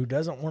who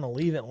doesn't want to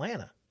leave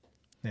Atlanta.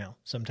 Now,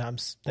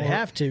 sometimes they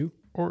have to,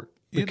 or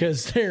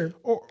because they're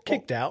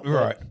kicked out.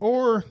 Right.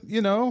 Or,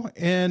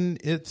 and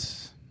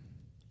it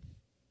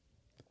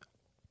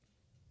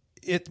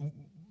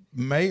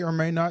may or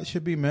may not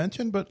should be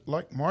mentioned, but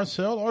like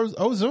Marcell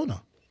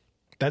Ozuna.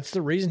 That's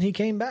the reason he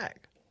came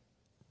back.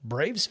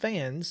 Braves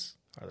fans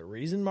are the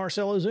reason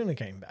Marcell Ozuna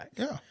came back.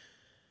 Yeah.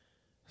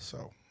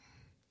 So.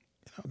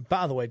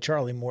 By the way,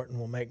 Charlie Morton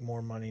will make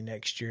more money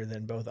next year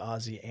than both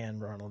Ozzie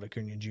and Ronald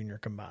Acuna Jr.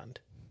 combined.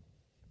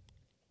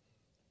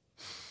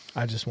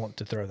 I just want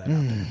to throw that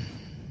out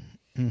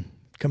there.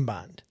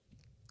 Combined.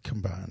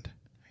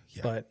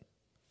 Yeah. But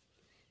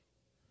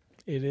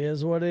it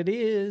is what it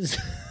is.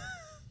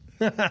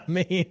 I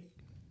mean,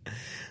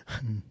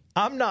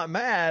 I'm not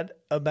mad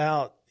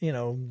about,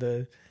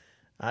 the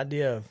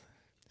idea of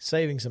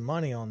saving some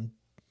money on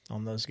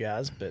those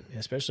guys, but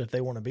especially if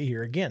they want to be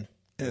here again.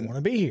 They want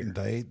to be here.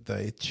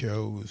 They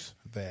chose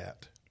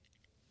that.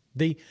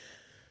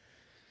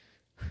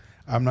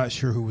 I'm not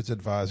sure who was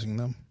advising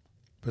them,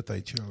 but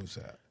they chose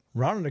that.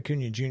 Ronald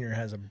Acuna Jr.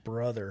 has a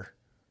brother,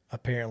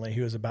 apparently,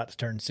 who is about to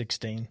turn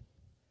 16.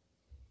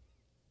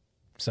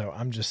 So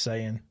I'm just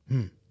saying,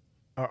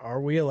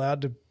 are we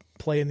allowed to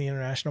play in the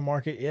international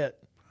market yet?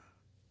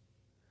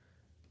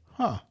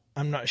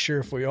 I'm not sure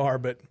if we are,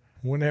 but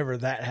whenever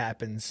that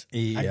happens,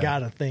 I got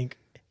to think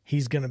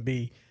he's going to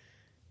be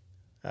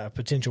a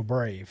potential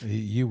Brave.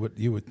 You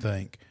would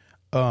think.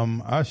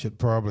 I should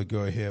probably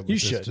go ahead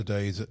with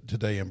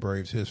today in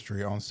Braves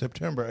history. On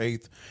September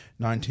 8th,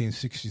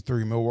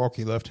 1963,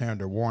 Milwaukee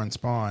left-hander Warren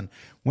Spahn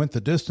went the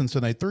distance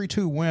in a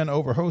 3-2 win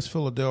over host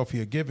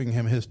Philadelphia, giving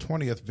him his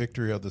 20th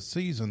victory of the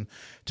season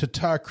to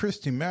tie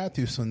Christy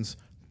Mathewson's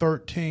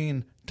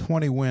 13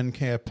 20-win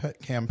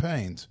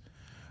campaigns.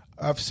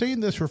 I've seen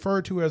this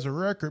referred to as a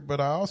record,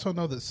 but I also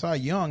know that Cy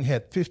Young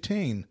had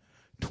 15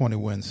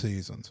 20-win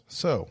seasons.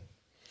 So...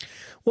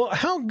 Well,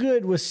 how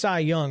good was Cy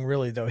Young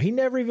really, though? He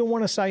never even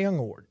won a Cy Young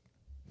award.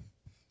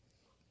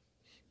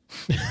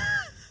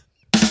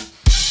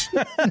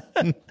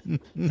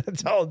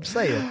 That's all I'm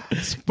saying.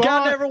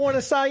 Guy never won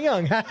a Cy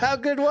Young. How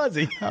good was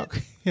he?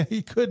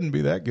 He couldn't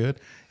be that good.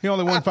 He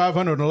only won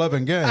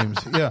 511 games.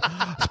 Yeah.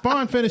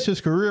 Spahn finished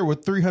his career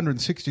with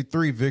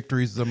 363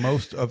 victories, the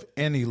most of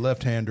any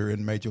left-hander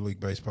in Major League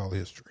Baseball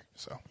history.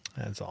 So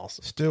that's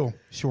awesome. Still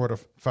short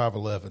of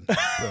 511.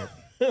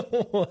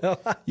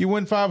 Well, you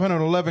win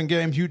 511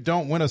 games, you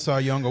don't win a Cy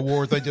Young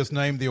award. They just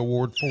named the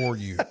award for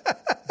you.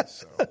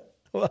 So.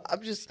 Well,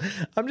 I'm just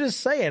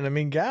saying. I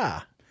mean,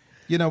 guy.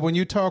 You know, when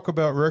you talk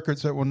about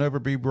records that will never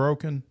be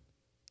broken.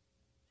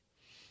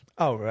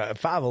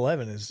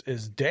 511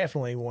 is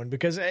definitely one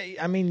because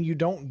I mean you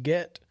don't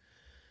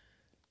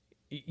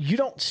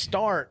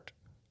start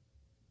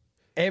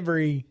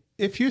every.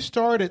 If you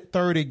start at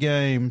 30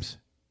 games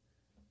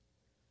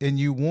and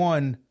you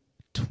won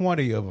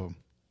 20 of them.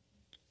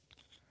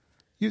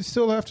 You'd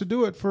still have to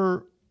do it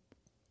for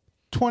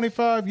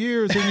 25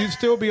 years, and you'd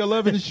still be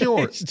 11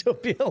 short. You'd still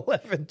be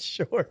 11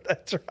 short.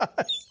 That's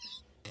right.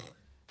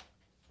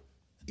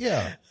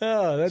 Yeah.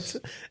 Oh, that's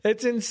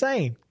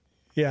insane.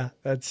 Yeah,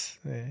 it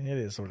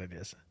is what it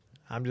is.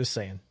 I'm just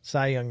saying,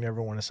 Cy Young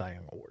never won a Cy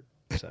Young award.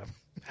 So,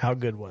 how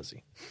good was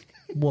he?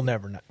 We'll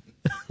never know.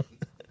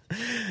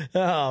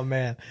 Oh,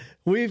 man.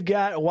 We've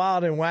got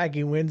Wild and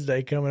Wacky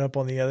Wednesday coming up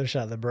on the other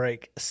side of the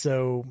break.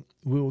 So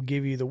we will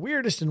give you the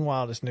weirdest and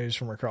wildest news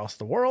from across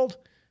the world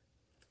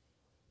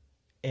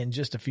in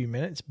just a few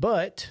minutes.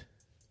 But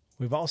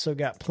we've also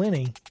got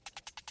plenty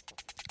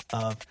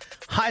of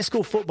high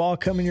school football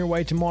coming your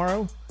way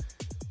tomorrow.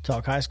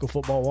 Talk high school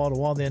football wall to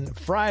wall. Then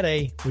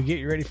Friday, we get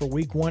you ready for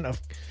week 1 of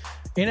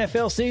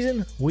NFL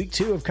season, week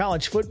 2 of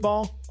college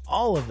football,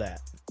 all of that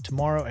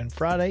tomorrow and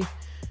Friday.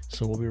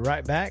 So we'll be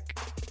right back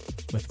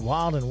with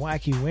Wild and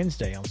Wacky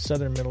Wednesday on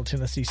Southern Middle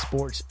Tennessee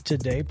Sports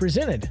Today,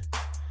 presented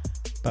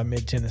by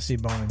Mid-Tennessee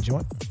Bone and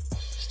Joint.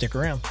 Stick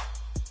around.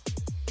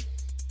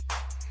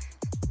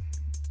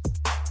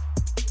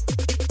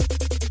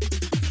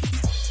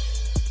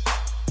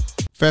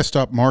 Fast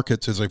Stop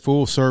Markets is a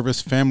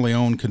full-service,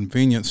 family-owned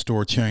convenience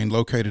store chain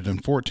located in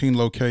 14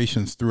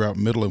 locations throughout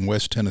Middle and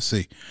West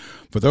Tennessee.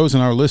 For those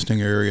in our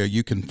listening area,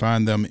 you can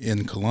find them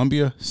in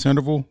Columbia,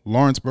 Centerville,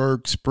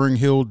 Lawrenceburg, Spring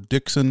Hill,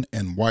 Dixon,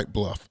 and White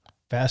Bluff.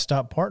 Fast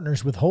Stop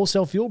partners with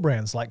wholesale fuel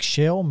brands like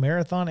Shell,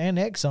 Marathon, and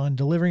Exxon,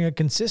 delivering a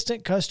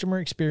consistent customer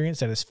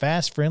experience that is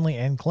fast, friendly,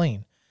 and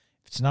clean.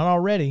 If it's not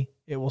already,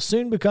 it will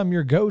soon become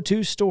your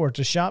go-to store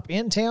to shop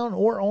in town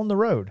or on the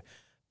road.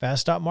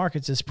 Fast Stop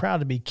Markets is proud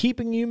to be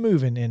keeping you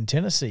moving in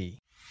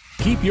Tennessee.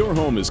 Keep your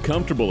home as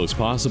comfortable as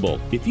possible.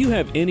 If you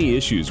have any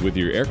issues with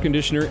your air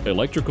conditioner,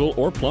 electrical,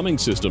 or plumbing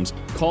systems,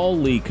 call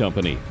Lee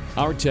Company.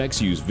 Our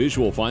techs use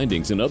visual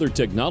findings and other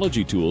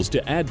technology tools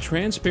to add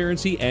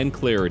transparency and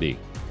clarity.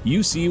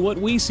 You see what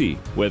we see,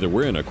 whether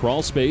we're in a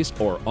crawl space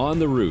or on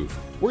the roof.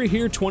 We're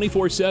here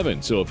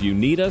 24/7, so if you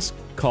need us,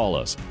 call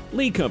us.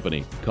 Lee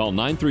Company. Call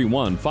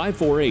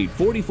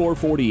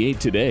 931-548-4448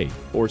 today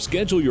or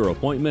schedule your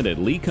appointment at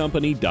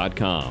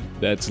leecompany.com.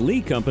 That's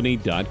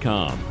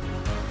leecompany.com.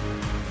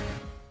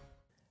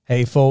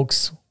 Hey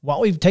folks, while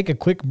we take a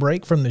quick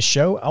break from the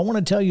show, I want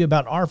to tell you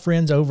about our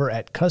friends over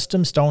at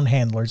Custom Stone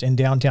Handlers in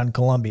downtown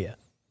Columbia.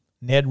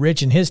 Ned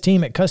Rich and his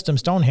team at Custom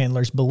Stone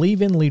Handlers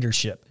believe in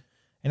leadership.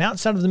 And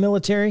outside of the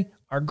military,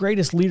 our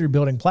greatest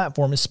leader-building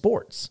platform is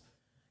sports.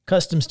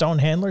 Custom Stone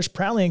Handlers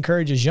proudly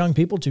encourages young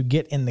people to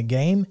get in the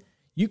game.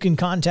 You can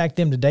contact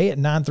them today at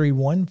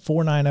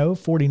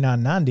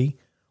 931-490-4990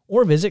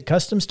 or visit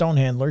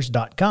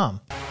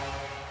CustomStonehandlers.com.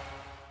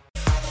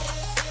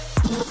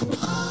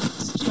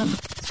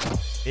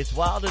 It's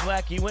Wild and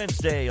Wacky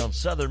Wednesday on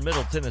Southern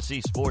Middle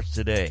Tennessee Sports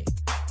Today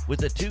with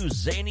the two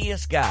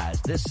zaniest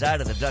guys this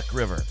side of the Duck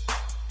River.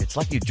 It's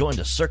like you joined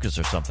a circus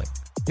or something.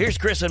 Here's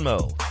Chris and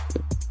Mo.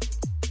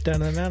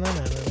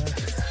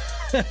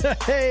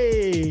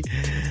 Hey,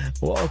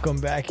 welcome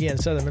back in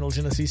Southern Middle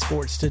Tennessee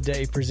Sports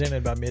Today,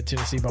 presented by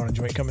Mid-Tennessee Bone and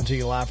Joint, coming to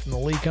you live from the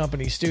Lee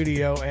Company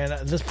studio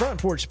and the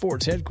Front Porch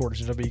Sports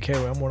headquarters of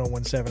WKOM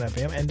 101.7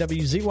 FM and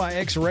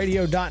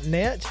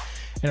WZYXradio.net.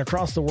 and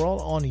across the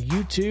world on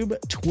YouTube,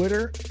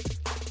 Twitter,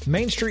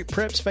 Main Street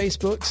Preps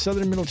Facebook,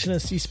 Southern Middle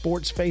Tennessee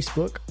Sports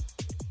Facebook.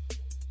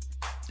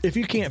 If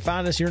you can't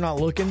find us, you're not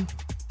looking.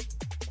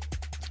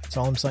 That's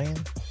all I'm saying.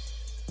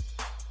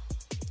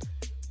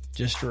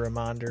 Just a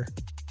reminder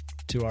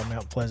to our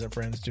Mount Pleasant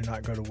friends, do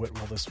not go to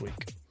Whitwell this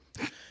week.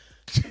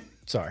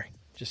 Sorry.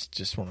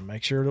 Just want to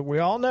make sure that we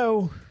all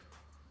know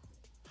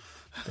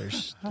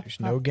there's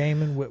no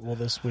game in Whitwell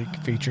this week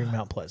featuring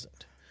Mount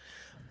Pleasant.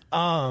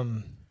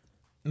 Mo,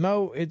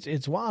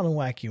 it's Wild and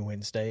Wacky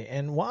Wednesday,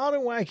 and Wild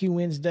and Wacky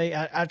Wednesday,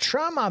 I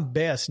try my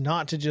best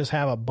not to just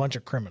have a bunch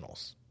of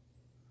criminals.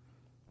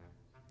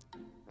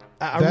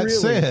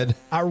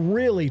 I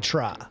really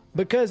try,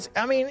 because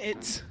I mean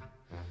it's,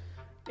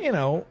 you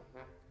know,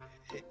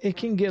 it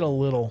can get a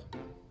little,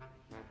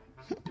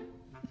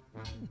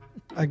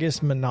 I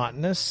guess,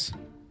 monotonous.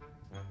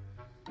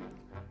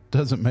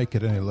 Doesn't make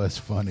it any less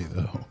funny,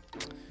 though.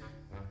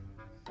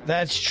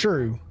 That's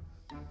true.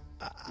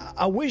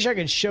 I wish I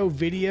could show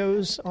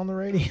videos on the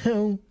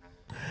radio.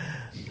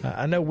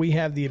 I know we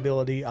have the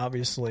ability,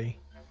 obviously,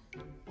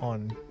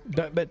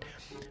 but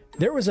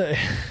there was a,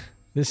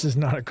 this is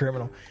not a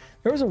criminal.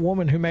 There was a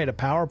woman who made a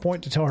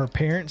PowerPoint to tell her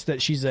parents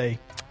that she's a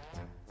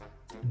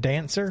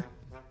dancer.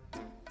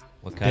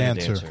 What kind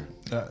of dancer?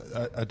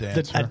 A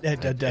dancer.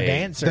 A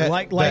dancer,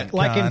 like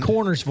in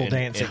Cornersville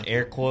dancing. In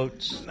air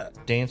quotes,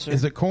 dancer?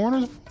 Is it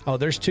Cornersville? Oh,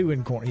 there's two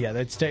in Cornersville. Yeah,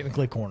 that's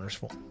technically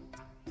Cornersville.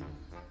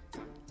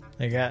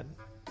 They got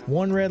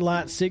one red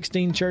light,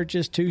 16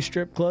 churches, 2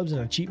 strip clubs,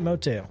 and a cheap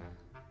motel.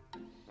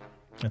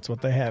 That's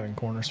what they have in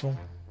Cornersville,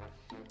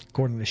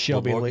 according to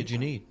Shelby What more Lee. could you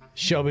need?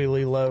 Shelby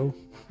Lee Lowe.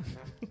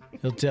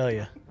 He'll tell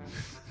you.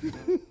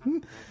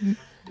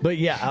 But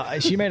yeah,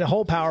 she made a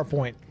whole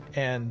PowerPoint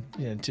and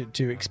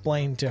to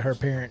explain to her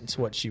parents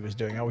what she was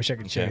doing. I wish I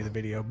could show you the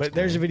video, but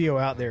there's a video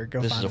out there.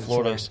 Go This find is it.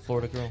 a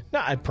Florida girl?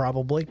 No,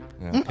 probably.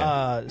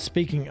 Okay.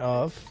 Speaking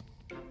of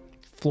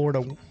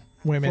Florida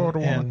women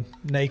and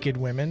naked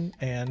women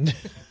and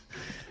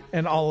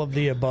and all of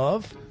the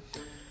above,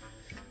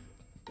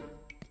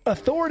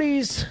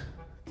 authorities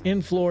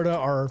in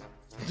Florida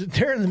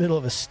they're in the middle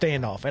of a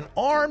standoff, an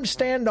armed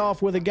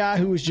standoff with a guy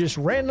who was just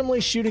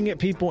randomly shooting at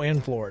people in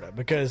Florida,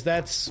 because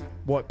that's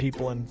what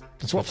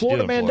that's what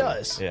Florida man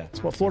does. Yeah.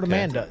 That's what Florida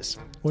man does.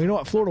 Well, you know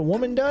what Florida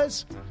woman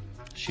does?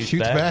 Shoots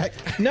back.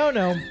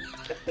 No.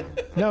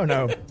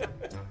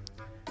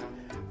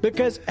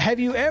 Because have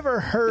you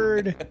ever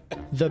heard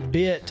the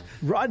bit,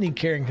 Rodney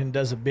Carrington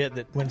does a bit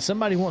that when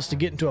somebody wants to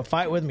get into a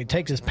fight with him, he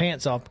takes his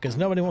pants off because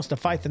nobody wants to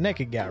fight the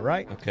naked guy,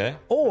 right? Okay.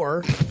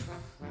 Or,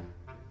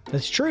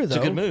 that's true though.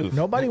 It's a good move.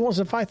 Nobody wants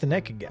to fight the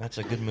naked guy. That's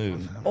a good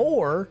move.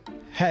 Or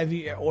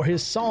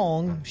his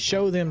song,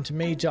 Show Them to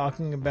Me,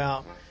 talking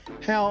about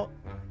how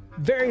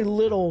very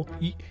little,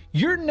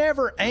 you're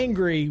never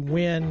angry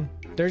when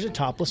there's a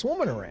topless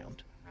woman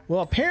around.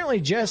 Well,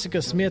 apparently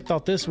Jessica Smith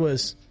thought this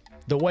was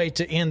the way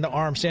to end the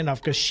armed standoff,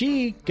 because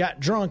she got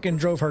drunk and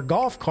drove her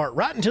golf cart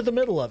right into the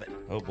middle of it.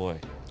 Oh, boy.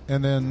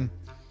 And then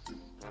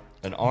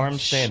an armed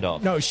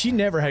standoff. No, she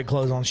never had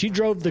clothes on. She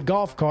drove the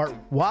golf cart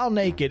while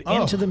naked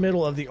into the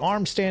middle of the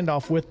armed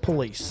standoff with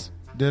police.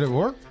 Did it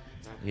work?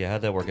 Yeah,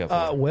 how'd that work out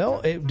for you? Well,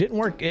 it didn't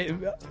work.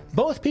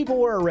 Both people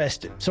were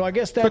arrested, so I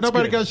guess that's But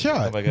nobody good. got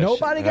shot.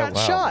 Nobody got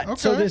shot. Okay.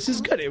 So this is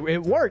good.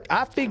 It worked.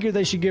 I figured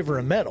they should give her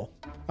a medal.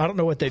 I don't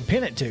know what they'd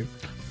pin it to.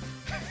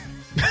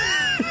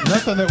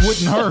 Nothing that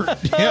wouldn't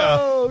hurt. Yeah.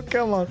 Oh,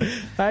 come on.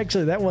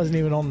 Actually, that wasn't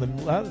even on the.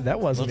 That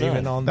wasn't Well done.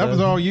 even on. That was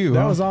all you,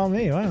 That huh? was all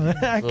me. Wow.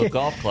 A little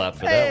golf clap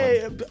for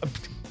that one.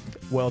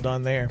 Well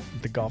done there.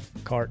 The golf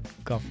cart,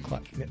 golf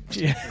clap.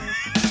 Yeah.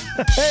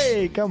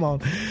 Hey, come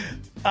on.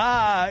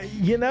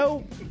 You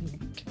know,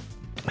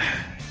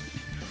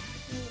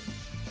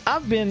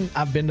 I've been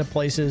to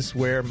places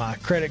where my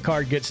credit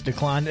card gets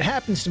declined. It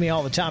happens to me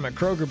all the time at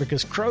Kroger,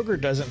 because Kroger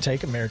doesn't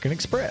take American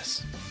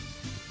Express.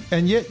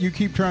 And yet you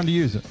keep trying to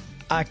use it.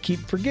 I keep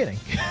forgetting.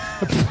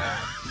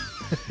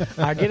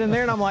 I get in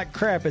there and I'm like,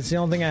 crap, it's the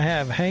only thing I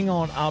have. Hang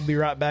on, I'll be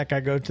right back. I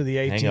go to the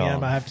Hang ATM.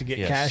 on. I have to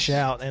get cash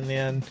out and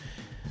then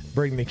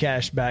bring the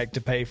cash back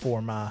to pay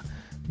for my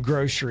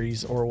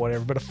groceries or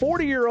whatever. But a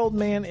 40-year-old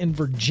man in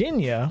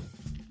Virginia,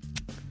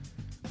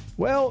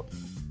 well,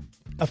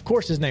 of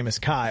course his name is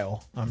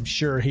Kyle. I'm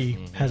sure he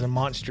has a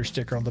monster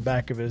sticker on the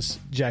back of his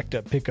jacked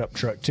up pickup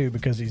truck too,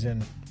 because he's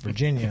in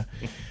Virginia.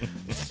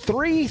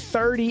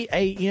 3:30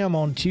 a.m.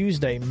 on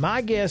Tuesday.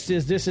 My guess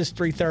is this is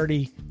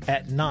 3:30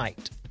 at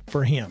night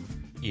for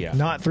him. Yeah.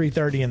 Not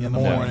 3:30 in the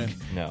morning.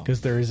 No.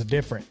 Because there is a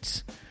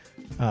difference.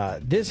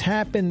 This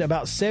happened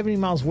about 70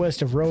 miles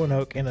west of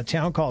Roanoke in a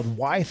town called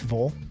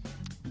Wytheville.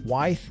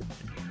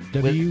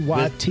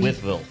 W-Y-T.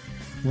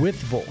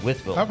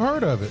 Wytheville. I've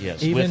heard of it.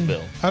 Yes, Even-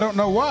 Wytheville. I don't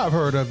know why I've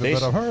heard of it,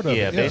 but I've heard of it.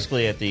 Yeah,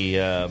 basically at the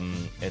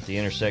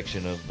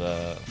intersection of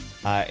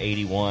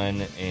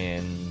I-81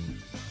 and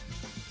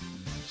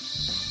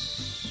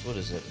what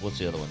is it? What's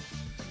the other one?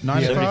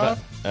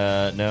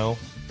 95? No.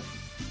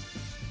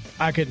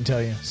 I couldn't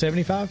tell you.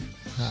 75?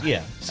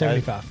 Yeah.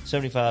 75.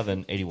 75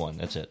 and 81.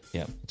 That's it.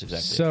 Yeah, that's exactly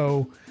it.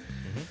 So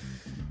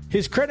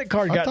his credit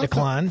card got thought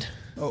declined.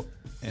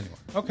 Anyway,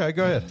 okay,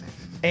 go ahead.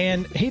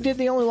 And he did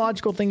the only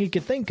logical thing he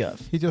could think of.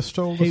 He just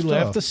stole the He stuff.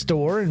 left the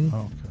store, and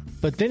Okay.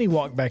 but then he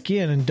walked back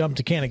in and dumped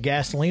a can of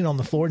gasoline on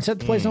the floor and set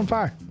the place on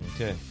fire.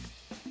 Okay.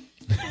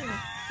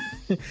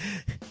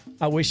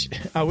 I wish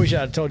I'd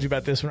have told you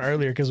about this one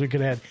earlier because we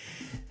could have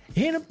had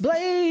in a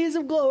blaze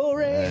of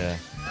glory,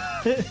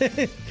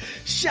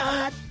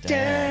 shot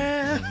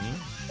down.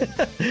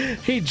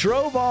 He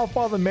drove off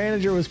while the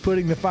manager was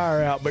putting the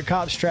fire out, but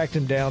cops tracked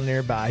him down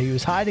nearby. He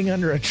was hiding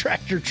under a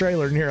tractor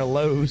trailer near a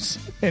Lowe's,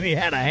 and he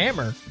had a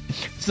hammer.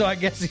 So I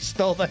guess he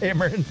stole the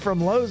hammer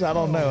from Lowe's. I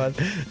don't know.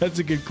 That's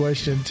a good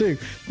question, too.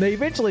 They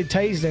eventually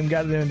tased him,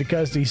 got him into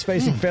custody. He's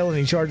facing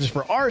felony charges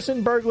for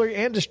arson, burglary,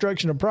 and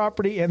destruction of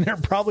property, and there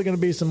are probably going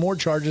to be some more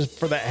charges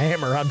for that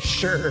hammer, I'm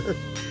sure.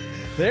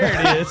 There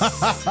it is.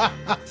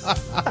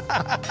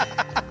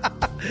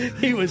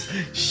 He was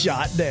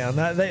shot down.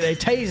 They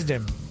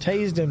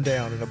tased him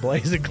down in a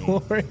blaze of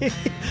glory.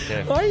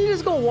 Okay. Why are you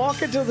just going to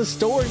walk into the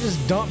store and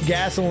just dump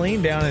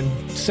gasoline down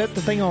and set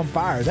the thing on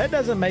fire? That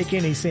doesn't make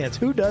any sense.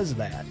 Who does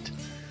that?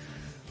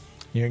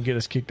 You're going to get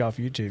us kicked off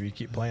YouTube. You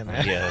keep playing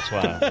that. Yeah,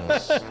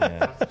 that's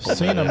why.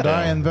 Seen him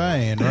die in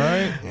vain,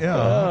 right?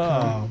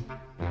 Yeah.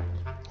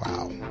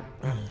 Wow.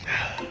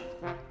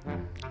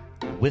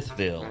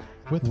 Withville.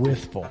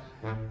 Withful.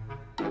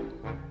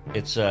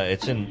 It's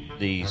in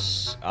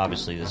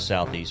obviously the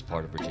southeast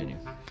part of Virginia.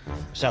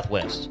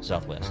 Southwest.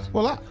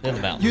 Well, In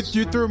the mountains.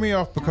 You threw me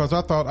off because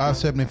I thought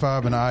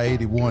I-75 and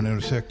I-81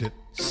 intersected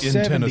in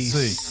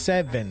Tennessee.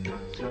 77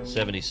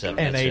 77.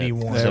 and that's it.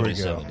 81. There we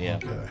 77, go. yeah.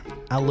 Okay.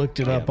 I looked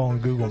it up on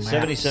Google Maps.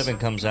 77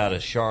 comes out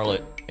of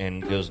Charlotte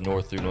and goes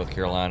north through North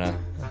Carolina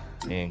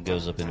and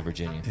goes up into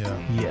Virginia. Yeah.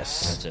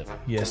 Yes. That's it.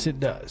 Yes, it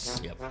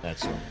does. Yep,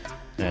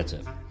 that's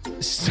it.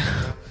 So,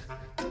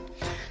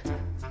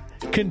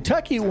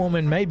 Kentucky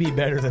woman may be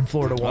better than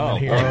Florida woman Oh,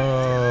 here.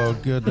 Oh,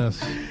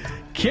 goodness.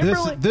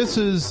 Kimberly. This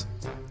is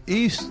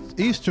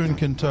eastern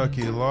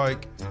Kentucky,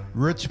 like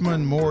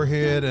Richmond,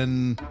 Moorhead,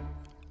 and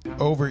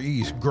over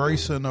east.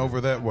 Grayson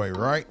over that way,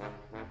 right?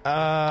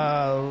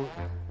 Hold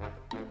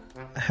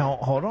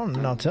on,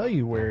 and I'll tell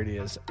you where it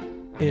is.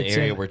 The It's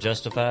area in- we're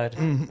justified.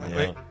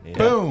 Yeah.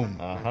 Boom.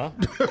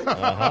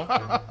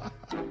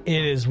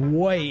 It is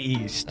way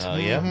east. Oh,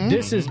 yeah.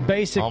 This is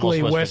basically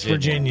Almost West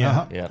Virginia.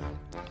 Uh-huh. Yeah.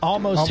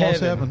 Almost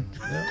heaven.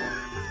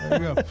 Yeah. There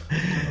you go.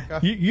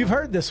 Okay. You've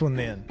heard this one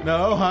then.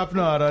 No, I've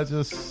not. I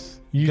just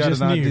You got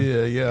just an knew.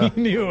 idea. Yeah.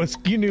 You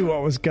knew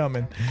what was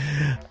coming.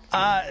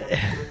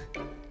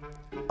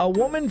 A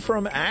woman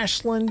from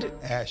Ashland,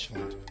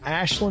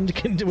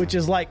 which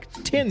is like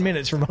 10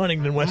 minutes from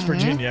Huntington, West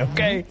Virginia,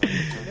 okay?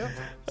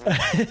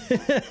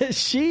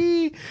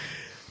 She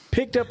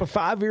picked up a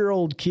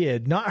 5-year-old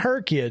kid, not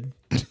her kid,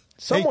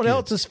 someone kid.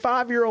 else's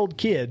 5-year-old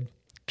kid,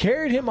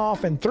 carried him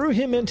off and threw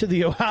him into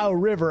the Ohio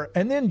River,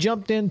 and then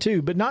jumped in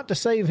too, but not to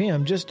save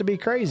him, just to be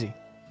crazy.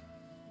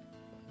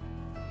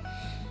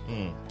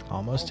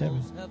 Almost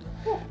heaven.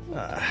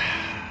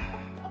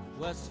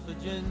 West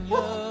Virginia.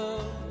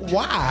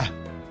 Why?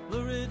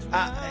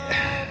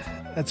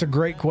 That's a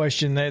great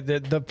question.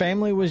 The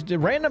family was a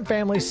random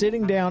family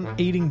sitting down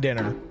eating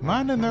dinner,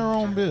 Minding their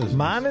own business.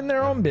 minding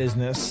their own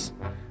business.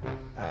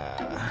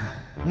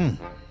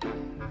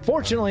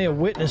 Fortunately, a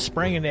witness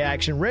sprang into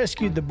action,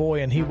 rescued the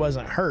boy, and he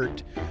wasn't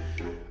hurt.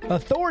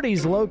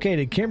 Authorities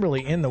located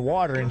Kimberly in the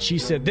water, and she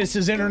said, "This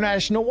is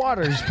international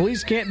waters.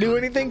 Police can't do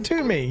anything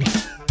to me."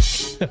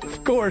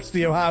 Of course,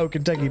 the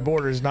Ohio-Kentucky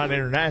border is not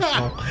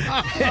international.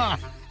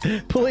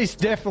 Police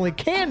definitely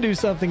can do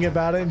something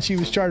about it, and she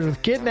was charged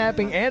with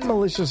kidnapping and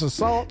malicious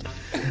assault.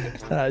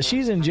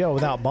 She's in jail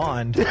without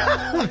bond.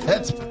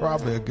 That's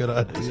probably a good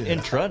idea.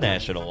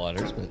 Intranational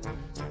waters,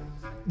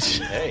 but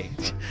hey.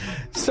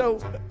 So,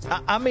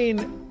 I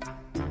mean,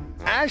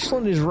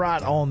 Ashland is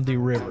right on the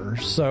river,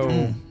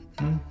 so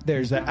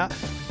there's that.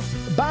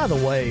 By the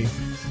way,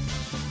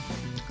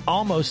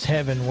 Almost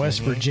Heaven,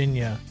 West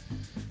Virginia,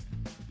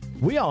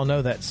 we all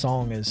know that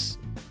song is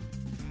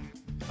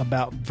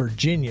about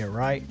Virginia,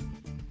 right?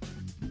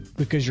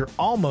 Because you're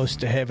almost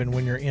to heaven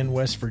when you're in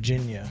West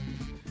Virginia.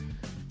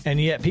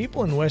 And yet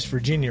people in West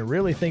Virginia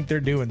really think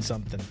they're doing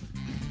something.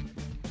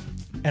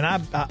 And I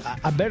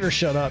better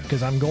shut up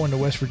because I'm going to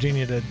West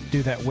Virginia to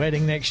do that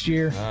wedding next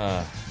year.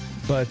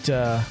 But,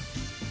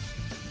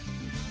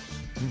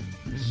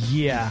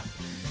 yeah.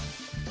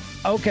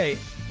 Okay.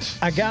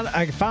 I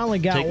finally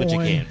got Take what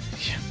one. you can.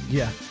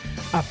 Yeah.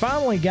 I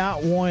finally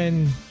got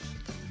one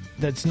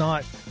that's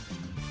not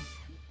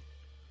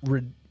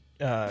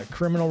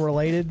criminal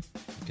related.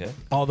 Okay.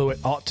 Although it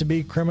ought to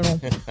be criminal.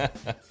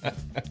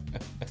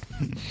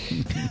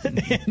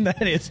 And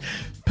that is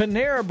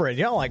Panera Bread.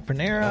 Y'all like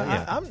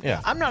Panera?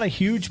 Yeah. I'm not a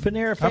huge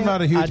Panera fan. I'm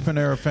not a huge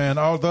Panera fan,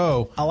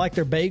 although I like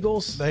their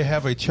bagels. they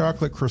have a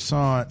chocolate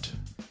croissant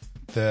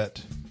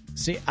that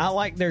See, I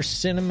like their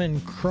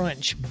cinnamon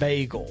crunch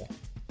bagel.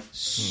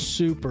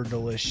 Super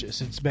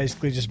delicious. It's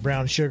basically just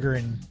brown sugar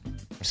and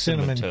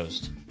cinnamon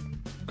toast.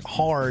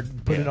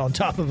 hard. Put it on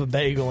top of a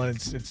bagel, and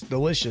it's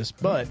delicious.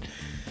 But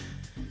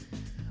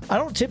I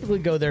don't typically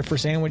go there for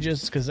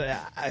sandwiches because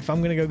if I'm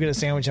going to go get a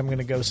sandwich, I'm going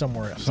to go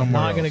somewhere else. I'm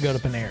not going to go to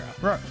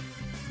Panera. Right.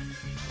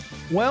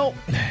 Well,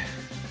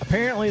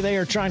 apparently they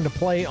are trying to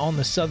play on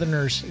the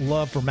Southerners'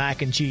 love for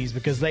mac and cheese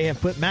because they have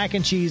put mac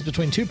and cheese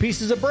between two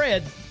pieces of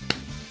bread.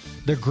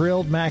 The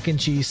grilled mac and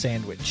cheese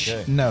sandwich.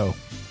 Okay. No.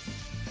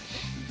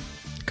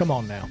 Come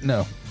on now.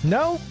 No.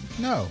 No?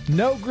 No.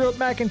 No grilled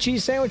mac and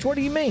cheese sandwich? What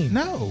do you mean?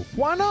 No.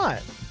 Why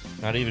not?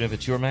 Not even if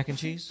it's your mac and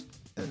cheese?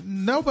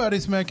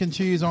 Nobody's mac and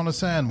cheese on a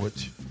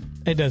sandwich.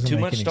 It doesn't Too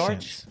make much any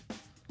starch? sense.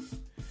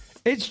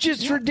 It's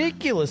just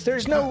ridiculous.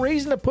 There's no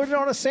reason to put it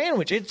on a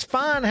sandwich. It's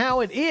fine how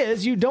it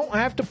is. You don't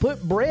have to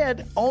put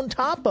bread on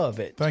top of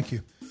it. Thank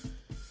you.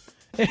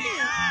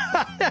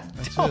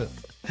 That's it.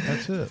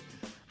 That's it.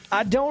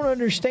 I don't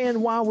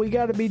understand why we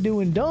got to be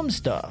doing dumb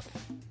stuff.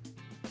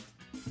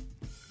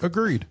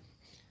 Agreed.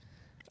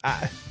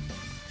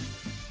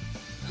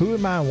 Who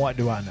am I and what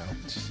do I know?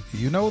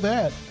 You know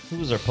that. Who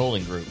was our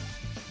polling group?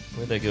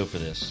 Where'd they go for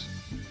this?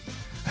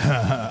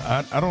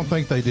 I don't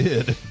think they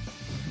did.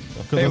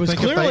 It was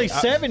clearly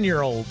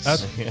 7-year-olds.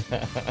 That's,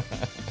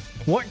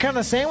 What kind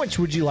of sandwich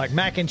would you like?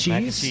 Mac and cheese?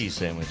 Mac and cheese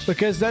sandwich.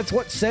 Because that's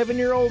what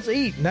 7-year-olds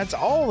eat, and that's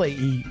all they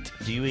eat.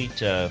 Do you eat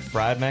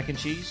fried mac and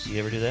cheese? You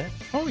ever do that?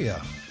 oh,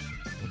 yeah.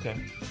 Okay.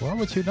 Why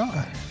would you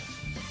not?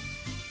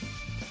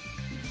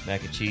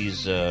 Mac and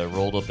cheese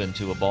rolled up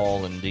into a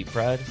ball and deep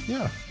fried?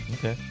 Yeah.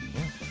 Okay.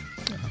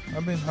 Yeah. I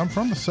mean, I'm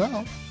from the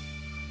South.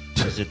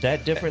 Is it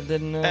that different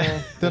than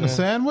Than a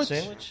sandwich?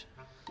 Sandwich?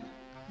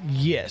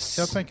 Yes.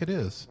 I think it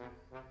is.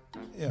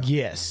 Yeah.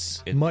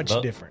 Yes. Much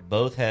Bo- different.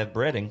 Both have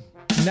breading.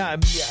 No,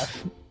 yeah,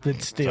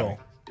 but still.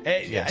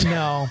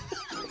 No.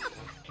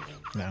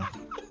 No.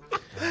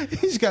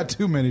 He's got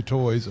too many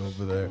toys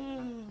over there.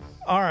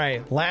 All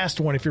right, last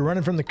one. If you're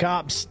running from the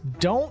cops,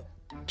 don't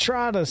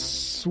try to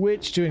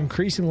switch to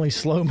increasingly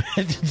slow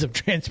methods of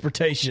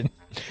transportation.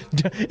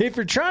 If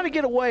you're trying to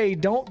get away,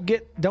 don't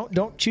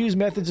choose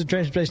methods of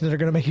transportation that are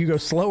going to make you go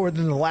slower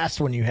than the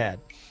last one you had.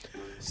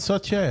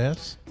 Such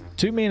as?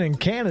 2 men in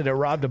Canada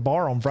robbed a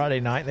bar on Friday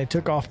night, and they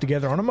took off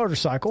together on a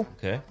motorcycle.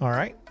 Okay. All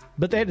right.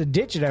 But they had to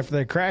ditch it after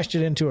they crashed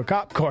it into a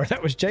cop car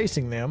that was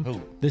chasing them.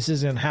 Ooh. This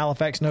is in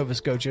Halifax, Nova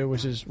Scotia,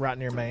 which is right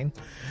near Maine.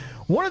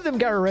 One of them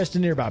got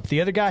arrested nearby, but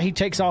the other guy, he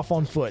takes off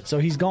on foot. So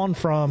he's gone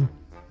from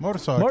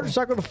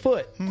motorcycle to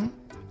foot. Mm-hmm.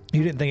 He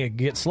didn't think it could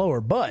get slower,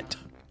 but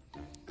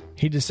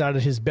he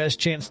decided his best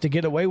chance to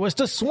get away was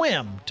to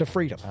swim to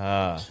freedom.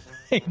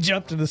 He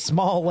jumped in a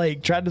small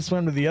lake, tried to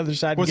swim to the other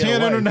side. Was to get he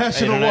in away.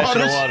 international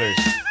waters?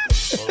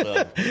 Hold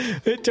up.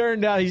 It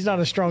turned out he's not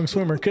a strong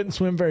swimmer, couldn't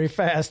swim very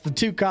fast. The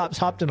two cops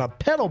hopped in a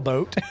pedal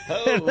boat.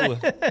 Oh.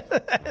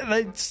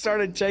 They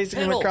started chasing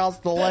him across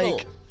the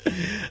lake.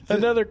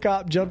 Another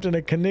cop jumped in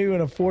a canoe,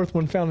 and a fourth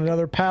one found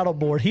another paddle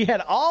board. He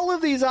had all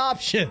of these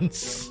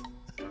options,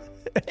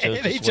 and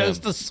he chose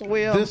to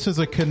swim. This is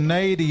a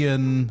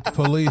Canadian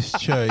police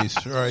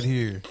chase right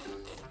here.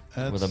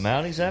 Were the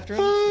Mounties after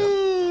him?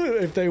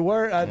 If they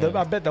were,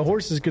 I bet the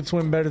horses could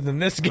swim better than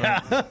this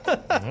guy.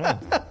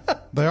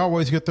 They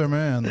always get their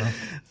man,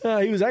 though.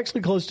 He was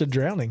actually close to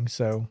drowning,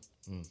 so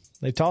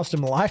they tossed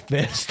him a life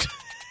vest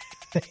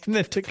and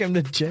then took him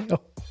to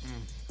jail.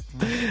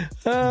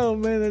 Oh,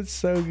 man, that's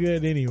so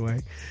good.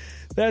 Anyway,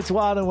 that's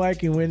Wild and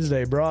Wacky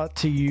Wednesday, brought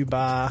to you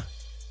by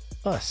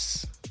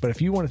us. But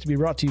if you want it to be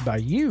brought to you by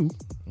you,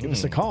 give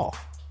us a call.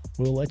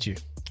 We'll let you.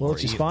 We'll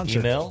let you sponsor.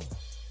 Email?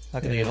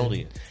 How can they get hold of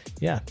you?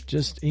 Yeah,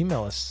 just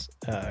email us.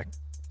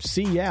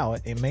 CYOW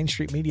at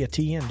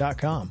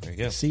mainstreetmediatn.com. There you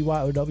go.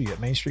 CYOW at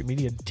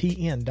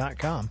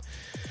mainstreetmediatn.com.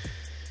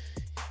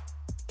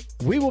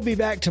 We will be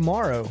back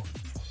tomorrow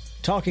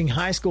talking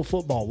high school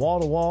football, wall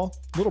to wall.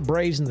 Little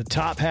Braves in the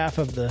top half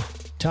of the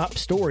top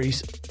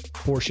stories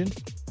portion.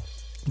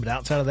 But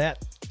outside of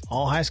that,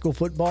 all high school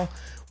football.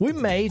 We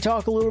may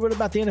talk a little bit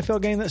about the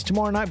NFL game that's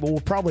tomorrow night, but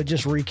we'll probably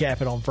just recap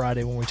it on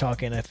Friday when we talk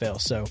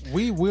NFL. So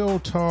we will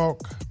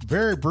talk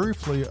very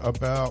briefly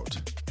about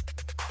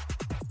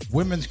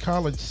women's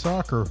college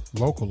soccer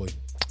locally.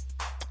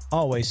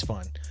 Always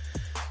fun.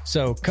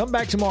 So come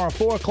back tomorrow,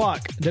 4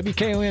 o'clock,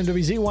 WKOM,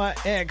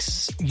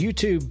 WZYX,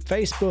 YouTube,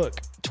 Facebook,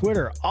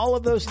 Twitter, all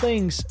of those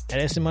things at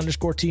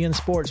SM_TN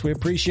Sports. We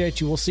appreciate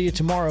you. We'll see you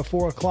tomorrow,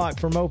 4 o'clock.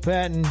 For Mo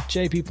Patton,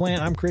 JP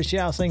Plant, I'm Chris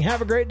Yao saying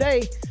have a great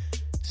day.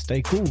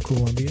 Stay cool,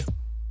 Columbia.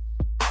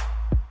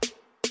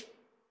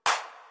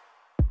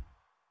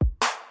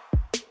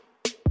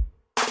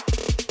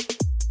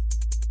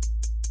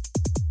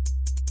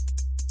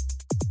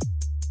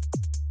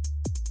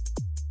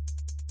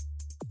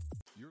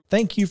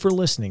 Thank you for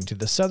listening to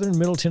the Southern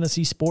Middle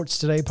Tennessee Sports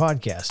Today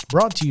podcast,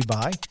 brought to you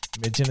by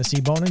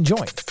Mid-Tennessee Bone and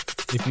Joint.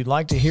 If you'd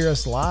like to hear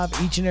us live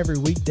each and every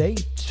weekday,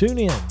 tune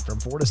in from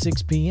 4 to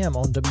 6 p.m.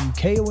 on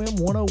WKOM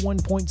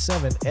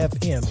 101.7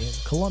 FM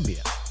in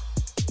Columbia.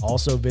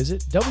 Also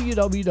visit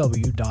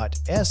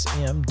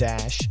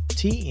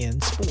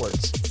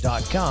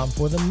www.sm-tnsports.com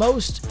for the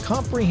most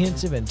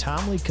comprehensive and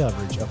timely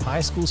coverage of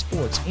high school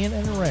sports in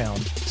and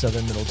around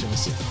Southern Middle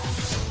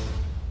Tennessee.